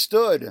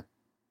understood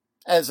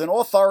as an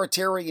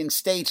authoritarian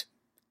state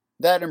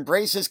that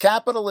embraces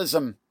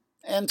capitalism,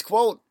 end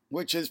quote,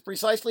 which is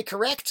precisely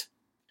correct.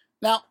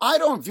 Now, I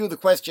don't view the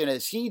question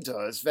as he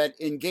does, that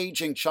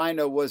engaging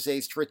China was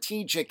a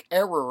strategic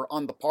error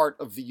on the part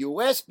of the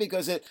U.S.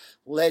 because it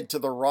led to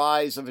the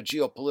rise of a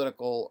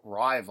geopolitical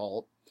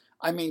rival.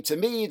 I mean, to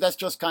me, that's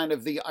just kind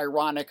of the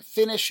ironic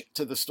finish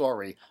to the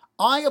story.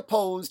 I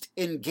opposed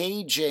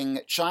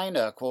engaging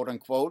China, quote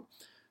unquote,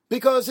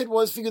 because it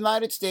was the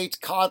United States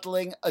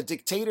coddling a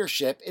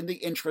dictatorship in the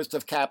interest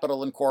of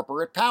capital and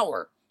corporate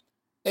power.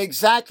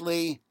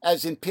 Exactly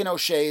as in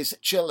Pinochet's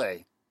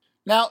Chile.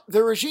 Now,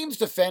 the regime's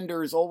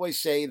defenders always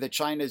say that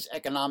China's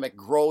economic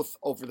growth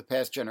over the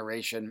past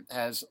generation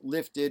has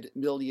lifted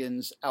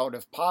millions out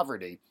of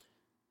poverty.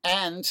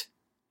 And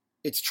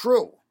it's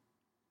true.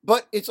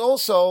 But it's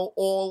also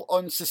all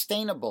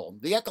unsustainable.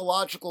 The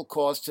ecological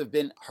costs have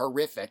been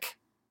horrific.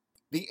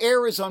 The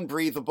air is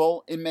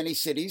unbreathable in many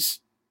cities.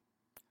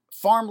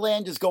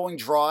 Farmland is going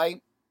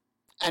dry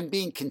and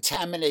being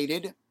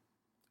contaminated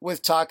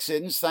with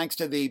toxins thanks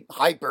to the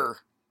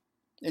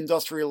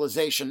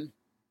hyper-industrialization.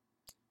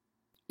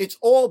 It's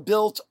all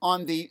built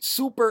on the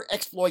super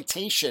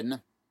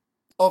exploitation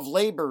of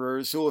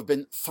laborers who have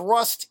been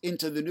thrust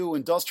into the new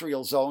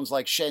industrial zones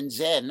like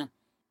Shenzhen,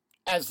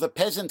 as the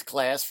peasant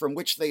class from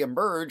which they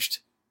emerged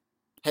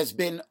has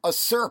been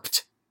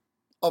usurped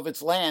of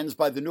its lands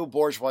by the new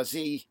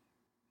bourgeoisie,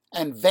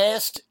 and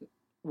vast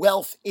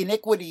wealth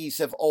iniquities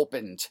have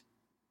opened,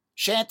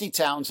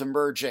 shantytowns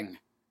emerging,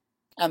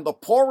 and the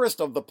poorest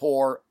of the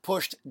poor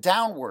pushed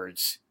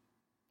downwards,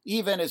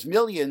 even as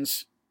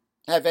millions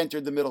have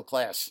entered the middle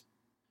class.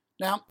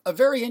 Now, a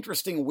very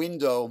interesting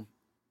window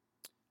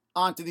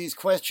onto these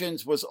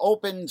questions was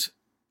opened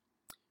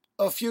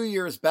a few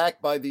years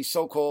back by the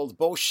so-called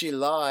Bo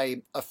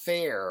Xilai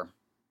affair.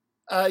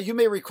 You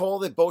may recall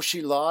that Bo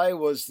Xilai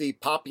was the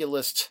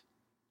populist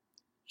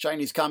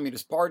Chinese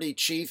Communist Party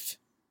chief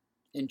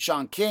in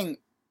Chongqing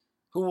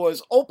who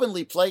was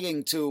openly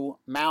playing to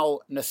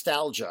Mao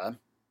nostalgia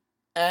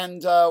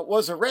and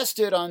was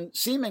arrested on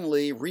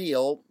seemingly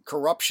real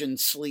corruption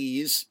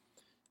sleaze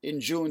in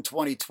June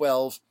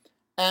 2012.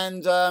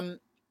 And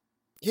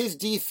his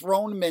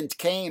dethronement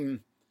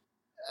came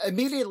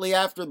immediately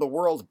after the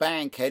World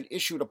Bank had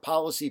issued a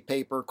policy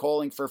paper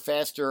calling for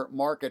faster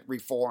market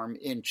reform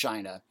in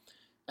China.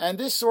 And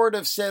this sort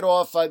of set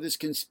off this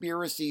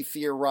conspiracy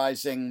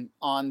theorizing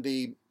on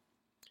the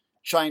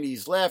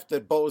Chinese left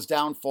that Bo's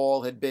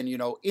downfall had been,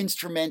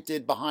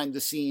 instrumented behind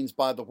the scenes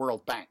by the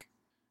World Bank.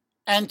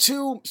 And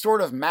two sort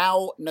of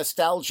Mao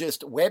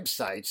nostalgist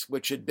websites,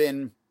 which had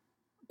been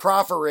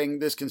proffering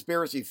this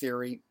conspiracy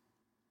theory,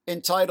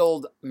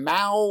 entitled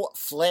Mao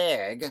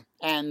Flag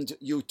and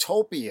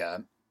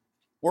Utopia,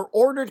 were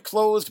ordered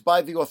closed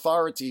by the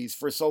authorities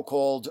for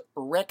so-called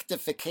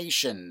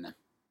rectification.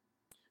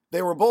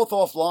 They were both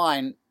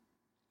offline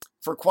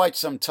for quite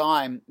some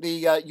time.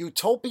 The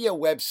Utopia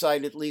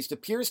website, at least,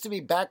 appears to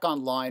be back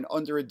online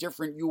under a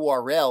different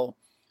URL,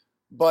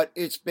 but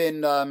it's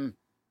been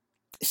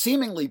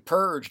seemingly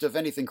purged of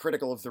anything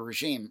critical of the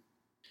regime.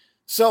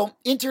 So,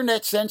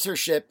 internet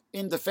censorship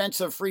in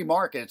defense of free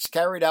markets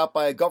carried out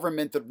by a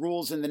government that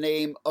rules in the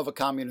name of a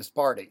communist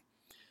party.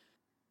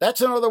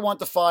 That's another one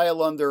to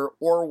file under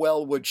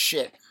Orwellwood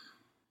shit.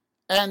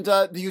 And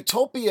the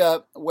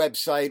Utopia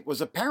website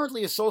was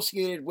apparently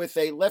associated with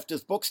a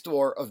leftist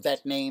bookstore of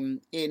that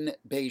name in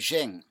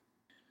Beijing,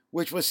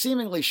 which was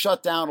seemingly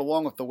shut down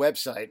along with the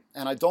website,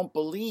 and I don't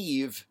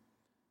believe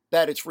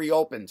that it's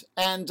reopened.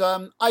 And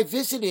I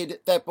visited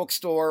that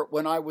bookstore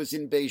when I was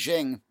in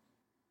Beijing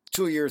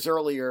 2 years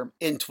earlier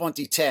in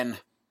 2010.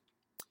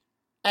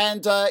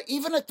 And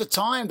even at the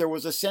time, there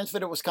was a sense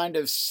that it was kind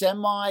of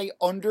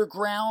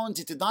semi-underground.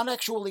 It did not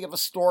actually have a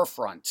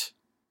storefront.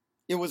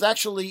 It was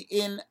actually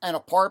in an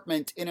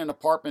apartment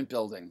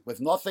building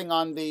with nothing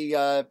on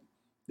the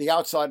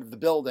outside of the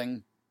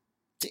building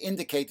to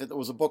indicate that there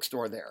was a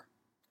bookstore there.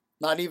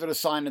 Not even a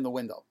sign in the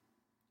window.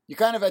 You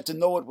kind of had to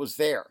know it was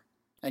there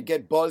and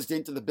get buzzed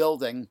into the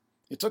building.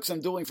 It took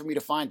some doing for me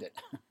to find it.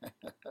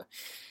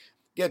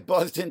 Get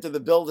buzzed into the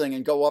building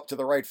and go up to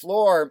the right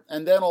floor,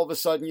 and then all of a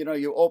sudden,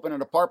 you open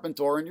an apartment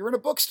door and you're in a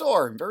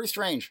bookstore. Very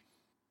strange.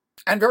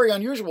 And very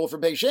unusual for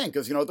Beijing,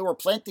 because, there were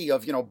plenty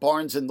of,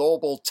 Barnes and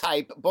Noble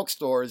type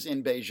bookstores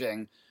in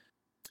Beijing.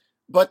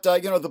 But,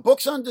 the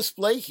books on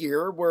display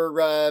here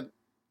were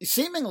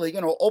seemingly,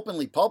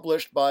 openly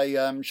published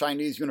by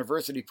Chinese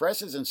university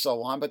presses and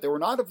so on, but they were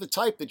not of the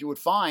type that you would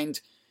find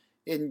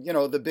in,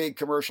 the big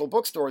commercial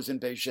bookstores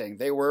in Beijing.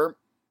 They were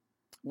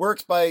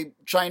works by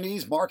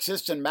Chinese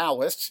Marxists and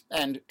Maoists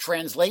and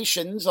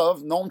translations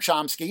of Noam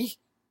Chomsky.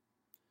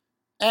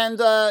 And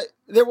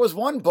there was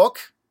one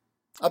book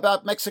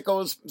about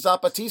Mexico's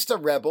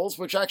Zapatista rebels,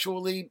 which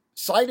actually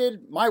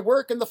cited my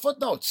work in the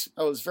footnotes.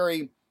 I was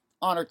very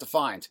honored to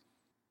find.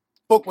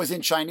 Book was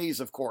in Chinese,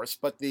 of course,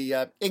 but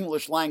the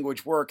English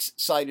language works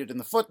cited in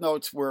the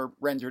footnotes were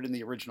rendered in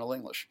the original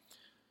English.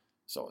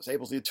 So I was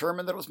able to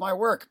determine that it was my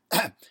work.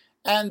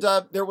 And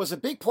there was a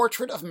big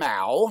portrait of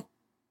Mao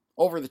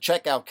over the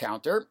checkout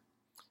counter,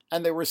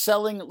 and they were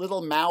selling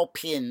little Mao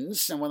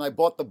pins, and when I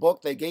bought the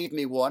book, they gave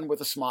me one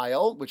with a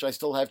smile, which I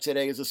still have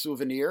today as a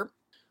souvenir.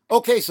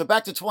 Okay, so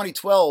back to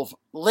 2012.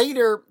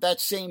 Later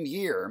that same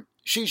year,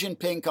 Xi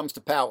Jinping comes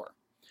to power,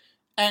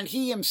 and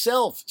he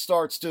himself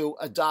starts to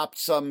adopt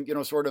some,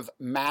 sort of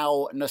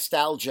Mao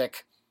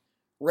nostalgic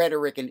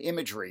rhetoric and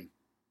imagery.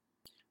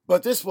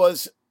 But this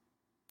was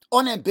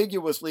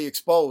unambiguously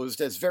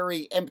exposed as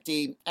very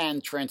empty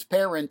and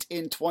transparent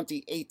in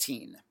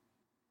 2018.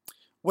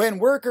 When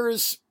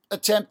workers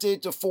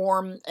attempted to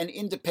form an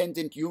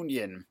independent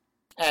union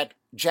at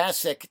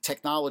JASIC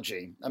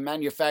Technology, a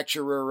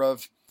manufacturer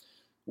of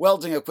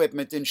welding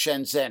equipment in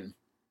Shenzhen,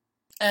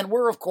 and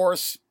were, of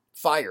course,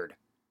 fired.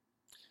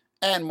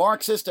 And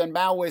Marxist and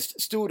Maoist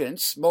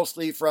students,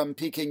 mostly from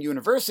Peking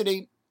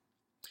University,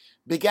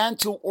 began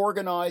to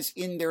organize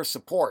in their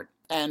support,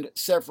 and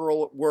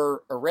several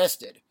were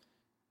arrested.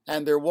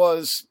 And there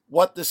was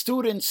what the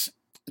students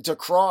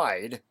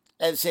decried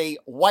as a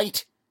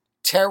white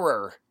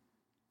terror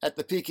at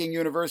the Peking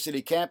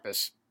University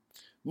campus.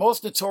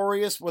 Most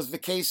notorious was the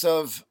case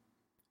of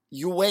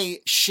Yue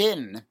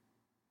Xin,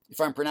 if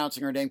I'm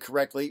pronouncing her name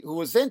correctly, who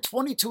was then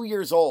 22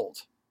 years old.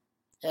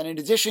 And in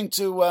addition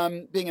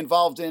to being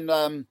involved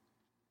in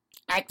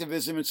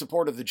activism in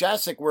support of the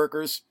JASIC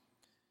workers,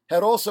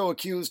 had also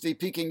accused the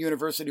Peking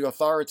University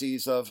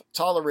authorities of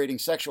tolerating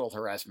sexual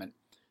harassment.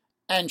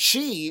 And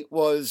she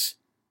was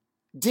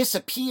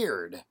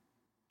disappeared,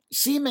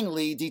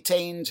 seemingly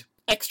detained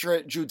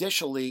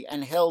extrajudicially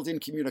and held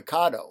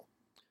incommunicado.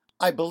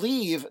 I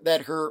believe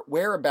that her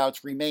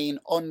whereabouts remain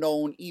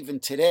unknown even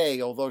today,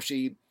 although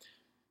she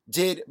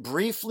did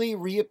briefly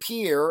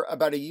reappear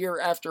about a year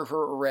after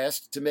her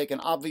arrest to make an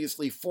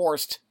obviously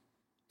forced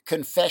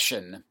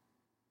confession.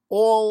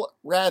 All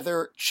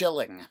rather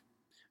chilling.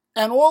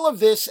 And all of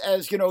this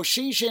as, Xi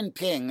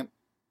Jinping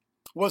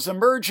was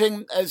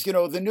emerging as,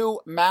 the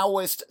new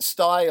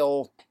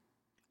Maoist-style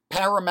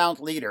paramount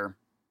leader,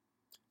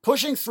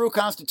 pushing through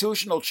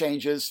constitutional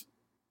changes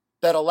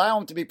that allow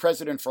him to be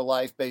president for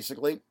life,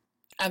 basically.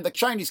 And the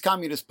Chinese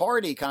Communist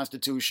Party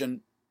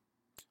constitution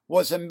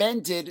was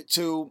amended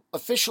to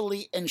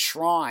officially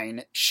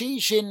enshrine Xi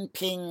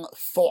Jinping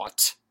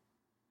thought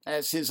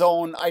as his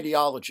own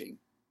ideology,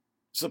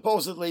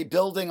 supposedly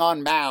building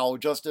on Mao,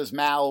 just as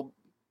Mao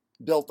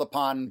built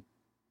upon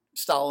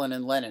Stalin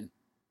and Lenin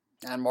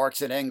and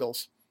Marx and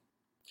Engels.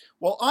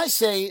 Well, I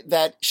say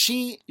that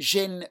Xi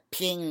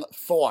Jinping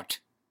thought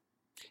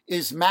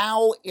is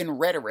Mao in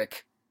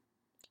rhetoric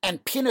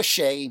and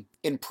Pinochet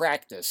in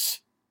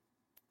practice.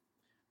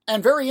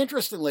 And very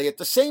interestingly, at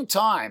the same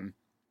time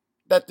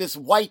that this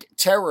white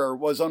terror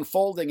was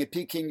unfolding at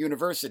Peking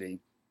University,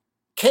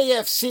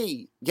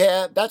 KFC,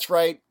 yeah, that's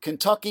right,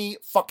 Kentucky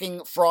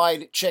fucking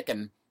Fried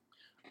Chicken,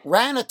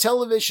 ran a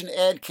television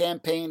ad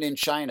campaign in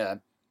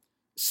China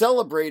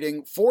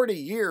celebrating 40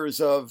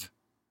 years of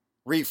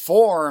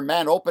reform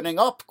and opening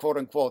up, quote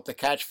unquote, the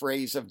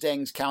catchphrase of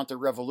Deng's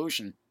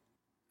counter-revolution.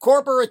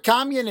 Corporate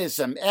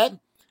communism, Ed.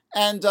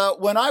 And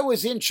when I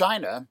was in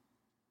China,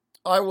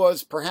 I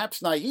was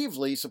perhaps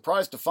naively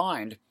surprised to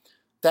find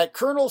that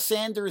Colonel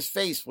Sanders'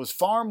 face was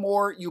far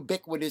more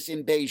ubiquitous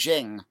in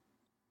Beijing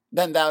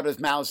than that of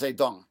Mao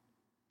Zedong.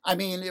 I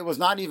mean, it was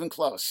not even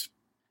close.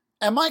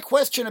 And my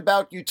question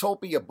about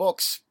Utopia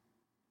Books,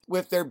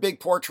 with their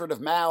big portrait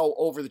of Mao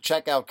over the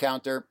checkout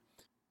counter,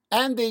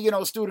 and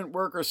the, student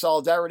worker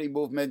solidarity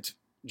movement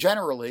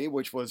generally,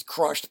 which was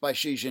crushed by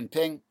Xi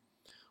Jinping,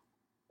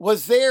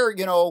 was there,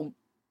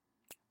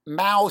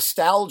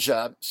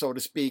 Mao-stalgia, so to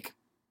speak,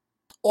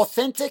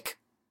 authentic?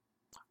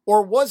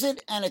 Or was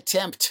it an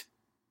attempt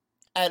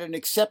at an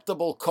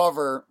acceptable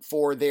cover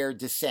for their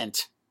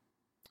dissent?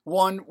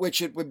 one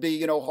which it would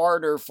be,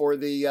 harder for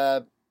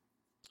the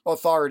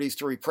authorities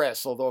to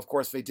repress, although of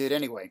course they did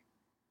anyway.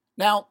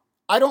 Now,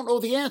 I don't know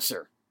the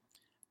answer.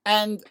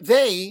 And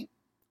they,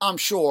 I'm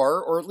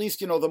sure, or at least,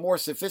 the more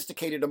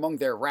sophisticated among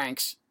their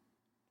ranks,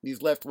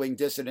 these left-wing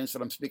dissidents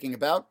that I'm speaking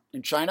about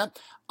in China,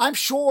 I'm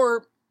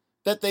sure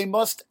that they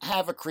must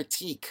have a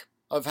critique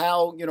of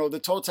how, the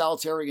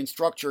totalitarian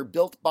structure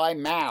built by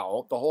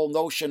Mao, the whole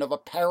notion of a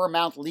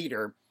paramount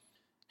leader,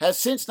 has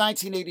since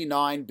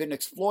 1989 been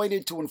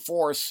exploited to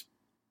enforce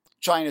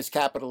China's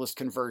capitalist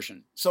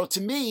conversion. So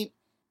to me,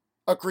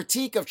 a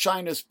critique of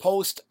China's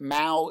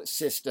post-Mao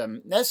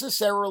system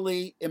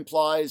necessarily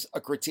implies a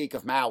critique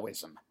of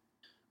Maoism.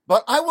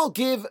 But I will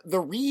give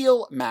the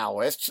real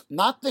Maoists,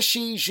 not the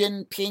Xi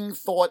Jinping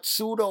thought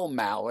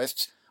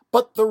pseudo-Maoists,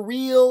 but the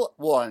real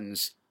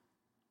ones,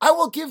 I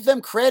will give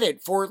them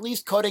credit for at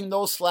least cutting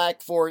no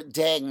slack for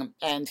Deng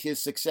and his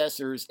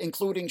successors,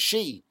 including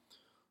Xi,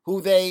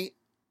 who they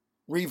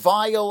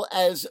revile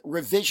as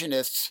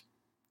revisionists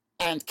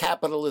and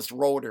capitalist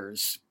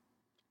roaders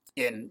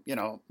in,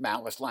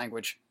 Maoist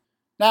language.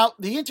 Now,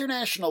 the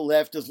international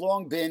left has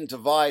long been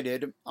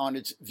divided on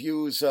its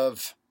views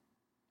of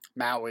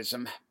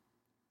Maoism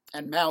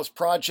and Mao's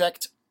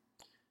project.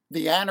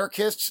 The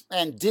anarchists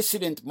and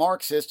dissident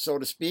Marxists, so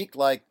to speak,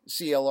 like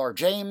C.L.R.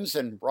 James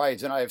and Raya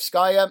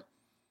Dzhanaevskaya,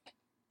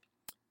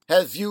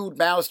 have viewed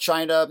Mao's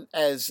China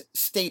as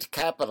state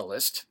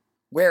capitalist,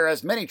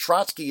 whereas many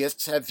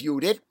Trotskyists have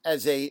viewed it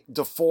as a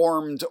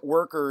deformed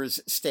workers'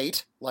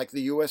 state, like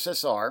the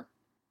USSR,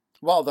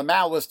 while the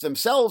Maoists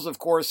themselves, of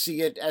course,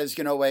 see it as,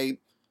 a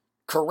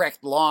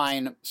correct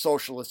line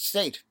socialist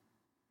state.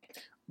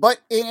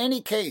 But in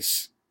any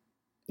case,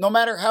 no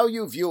matter how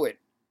you view it,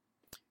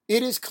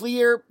 it is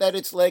clear that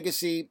its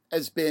legacy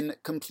has been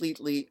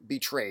completely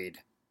betrayed.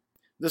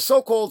 The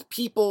so-called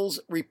People's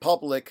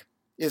Republic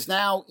is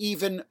now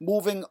even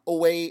moving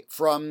away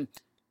from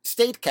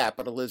state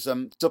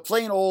capitalism to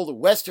plain old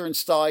Western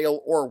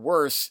style, or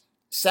worse,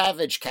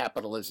 savage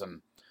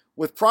capitalism,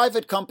 with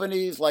private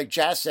companies like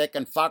JASEC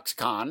and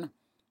Foxconn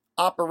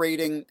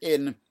operating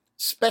in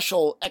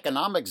special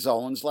economic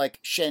zones like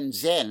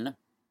Shenzhen.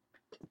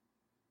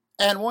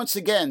 And once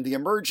again, the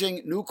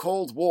emerging new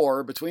Cold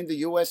War between the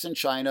US and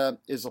China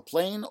is a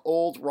plain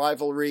old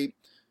rivalry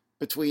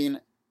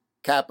between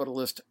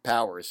capitalist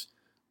powers.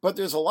 But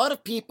there's a lot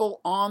of people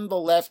on the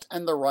left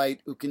and the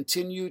right who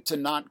continue to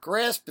not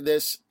grasp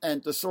this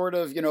and to sort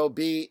of,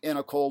 be in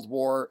a Cold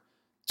War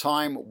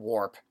time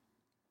warp.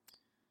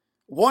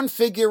 One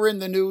figure in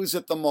the news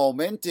at the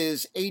moment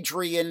is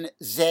Adrian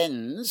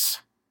Zenz,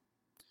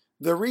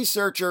 the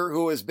researcher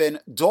who has been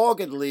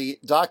doggedly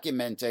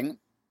documenting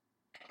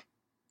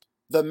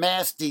the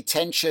mass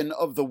detention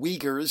of the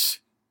Uyghurs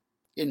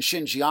in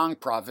Xinjiang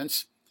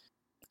province,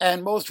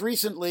 and most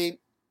recently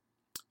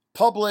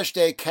published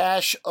a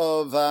cache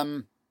of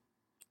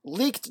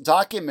leaked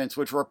documents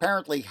which were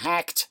apparently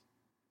hacked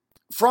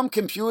from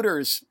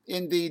computers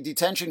in the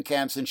detention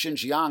camps in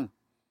Xinjiang,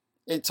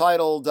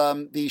 entitled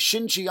The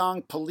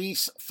Xinjiang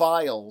Police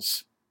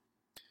Files,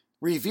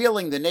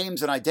 revealing the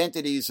names and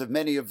identities of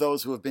many of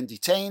those who have been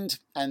detained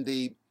and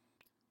the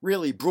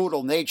really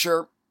brutal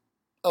nature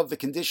of the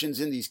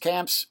conditions in these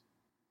camps,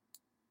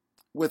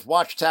 with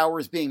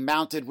watchtowers being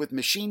mounted with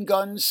machine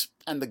guns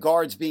and the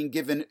guards being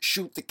given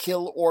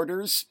shoot-to-kill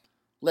orders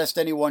lest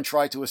anyone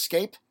try to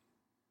escape.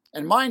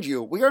 And mind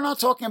you, we are not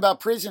talking about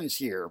prisons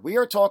here. We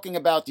are talking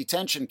about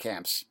detention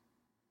camps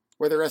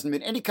where there hasn't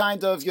been any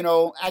kind of,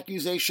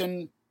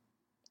 accusation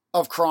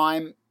of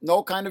crime,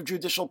 no kind of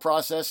judicial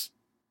process.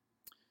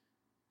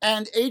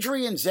 And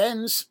Adrian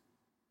Zenz,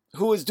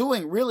 who is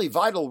doing really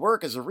vital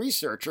work as a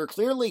researcher,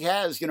 clearly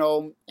has,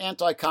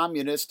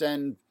 anti-communist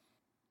and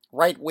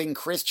right-wing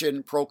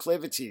Christian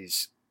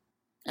proclivities.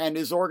 And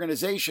his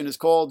organization is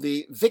called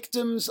the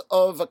Victims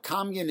of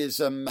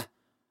Communism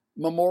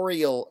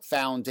Memorial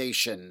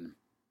Foundation.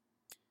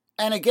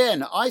 And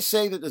again, I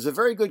say that there's a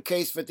very good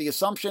case that the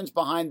assumptions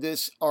behind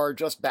this are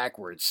just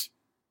backwards.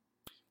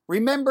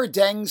 Remember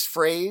Deng's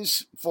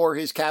phrase for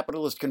his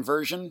capitalist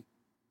conversion?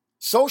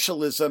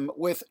 Socialism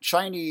with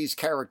Chinese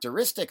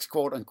characteristics,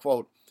 quote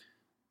unquote.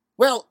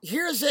 Well,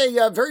 here's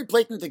a very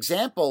blatant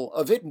example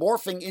of it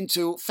morphing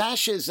into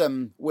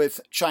fascism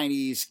with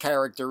Chinese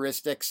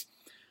characteristics.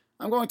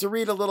 I'm going to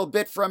read a little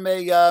bit from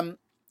a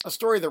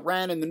story that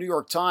ran in the New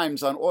York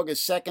Times on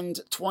August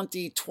 2nd,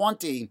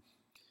 2020,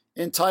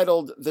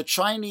 entitled The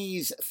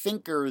Chinese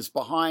Thinkers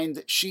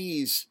Behind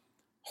Xi's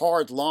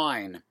Hard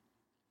Line.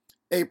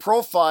 A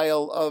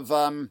profile of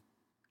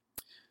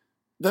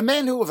the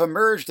men who have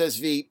emerged as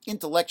the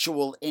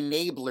intellectual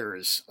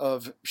enablers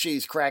of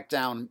Xi's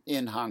crackdown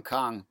in Hong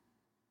Kong.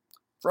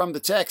 From the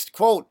text,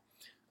 quote,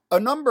 a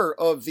number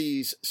of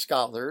these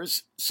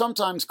scholars,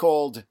 sometimes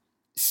called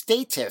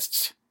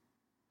statists,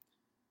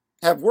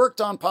 have worked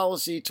on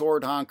policy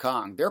toward Hong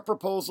Kong. Their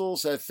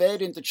proposals have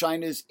fed into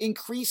China's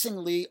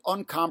increasingly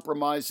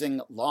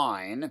uncompromising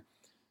line,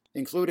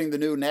 including the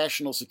new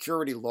national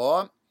security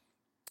law,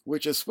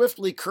 which has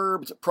swiftly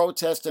curbed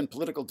protest and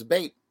political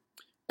debate.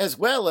 As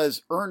well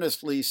as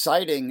earnestly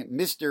citing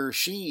Mr.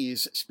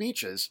 Xi's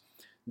speeches,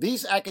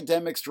 these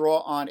academics draw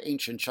on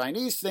ancient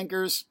Chinese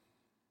thinkers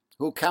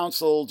who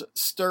counseled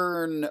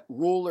stern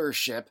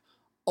rulership,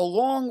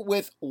 along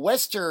with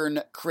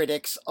Western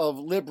critics of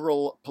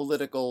liberal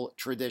political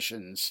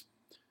traditions.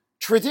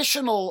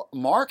 Traditional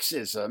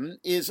Marxism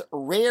is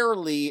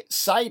rarely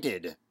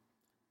cited.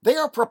 They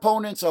are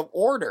proponents of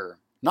order,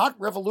 not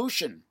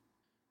revolution.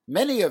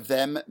 Many of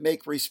them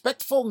make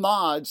respectful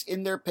nods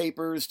in their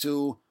papers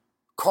to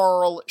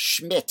Carl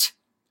Schmitt,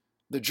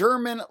 the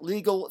German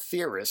legal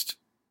theorist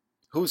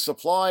who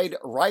supplied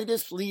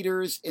rightist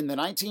leaders in the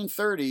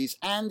 1930s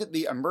and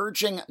the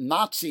emerging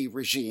Nazi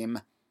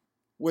regime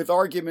with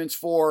arguments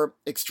for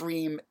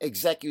extreme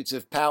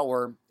executive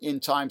power in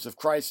times of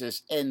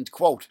crisis, end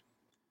quote.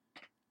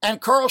 And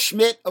Carl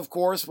Schmitt, of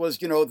course, was,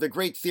 the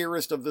great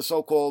theorist of the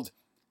so-called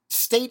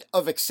state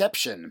of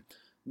exception,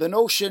 the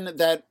notion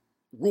that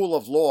rule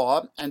of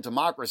law and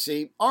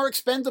democracy are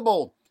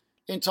expendable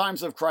in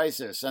times of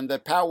crisis, and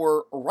that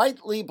power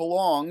rightly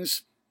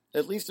belongs,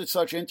 at least at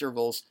such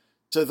intervals,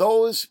 to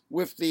those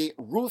with the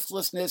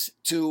ruthlessness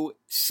to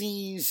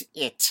seize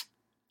it.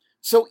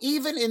 So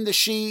even in the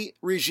Xi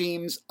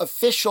regime's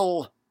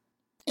official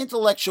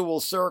intellectual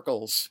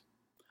circles,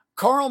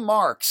 Karl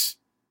Marx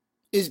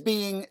is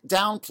being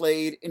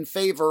downplayed in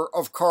favor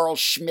of Carl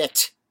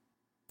Schmitt.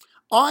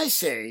 I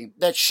say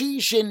that Xi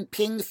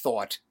Jinping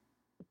thought,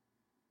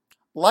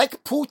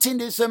 like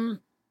Putinism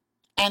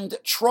and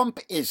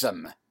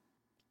Trumpism,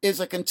 is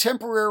a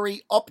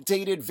contemporary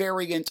updated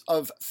variant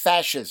of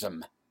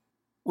fascism,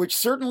 which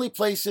certainly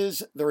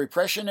places the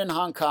repression in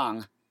Hong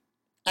Kong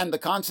and the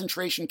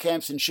concentration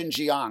camps in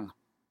Xinjiang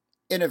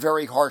in a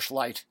very harsh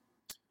light.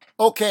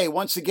 Okay,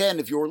 once again,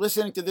 if you're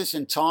listening to this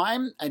in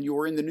time and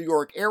you're in the New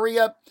York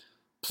area,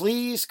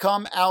 please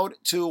come out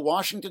to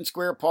Washington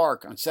Square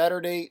Park on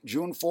Saturday,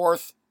 June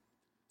 4th,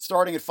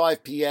 starting at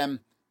 5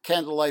 p.m.,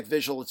 candlelight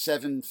visual at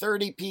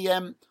 7:30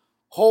 p.m.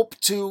 Hope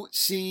to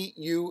see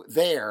you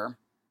there.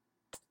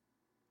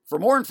 For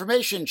more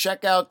information,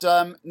 check out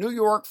New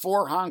York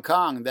for Hong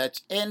Kong.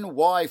 That's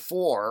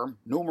NY4,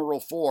 numeral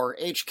 4,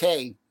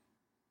 HK,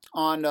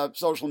 on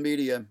social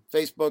media,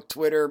 Facebook,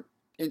 Twitter,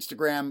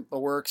 Instagram, the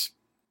works.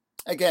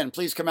 Again,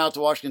 please come out to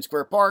Washington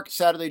Square Park,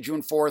 Saturday,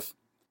 June 4th.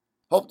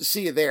 Hope to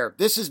see you there.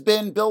 This has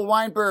been Bill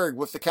Weinberg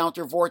with the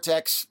Counter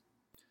Vortex.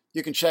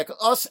 You can check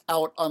us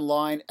out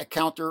online at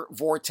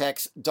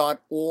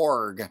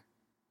countervortex.org.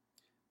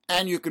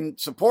 And you can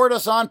support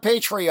us on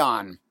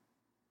Patreon.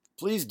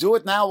 Please do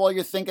it now while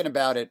you're thinking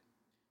about it.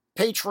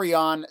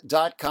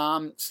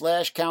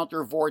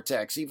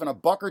 Patreon.com/countervortex. Even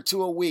 $1 or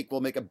 $2 a week will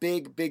make a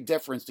big, big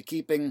difference to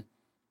keeping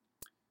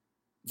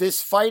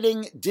this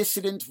fighting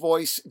dissident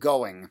voice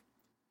going.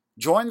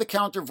 Join the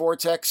Counter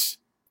Vortex,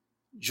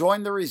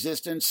 join the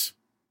resistance,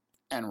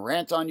 and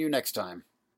rant on you next time.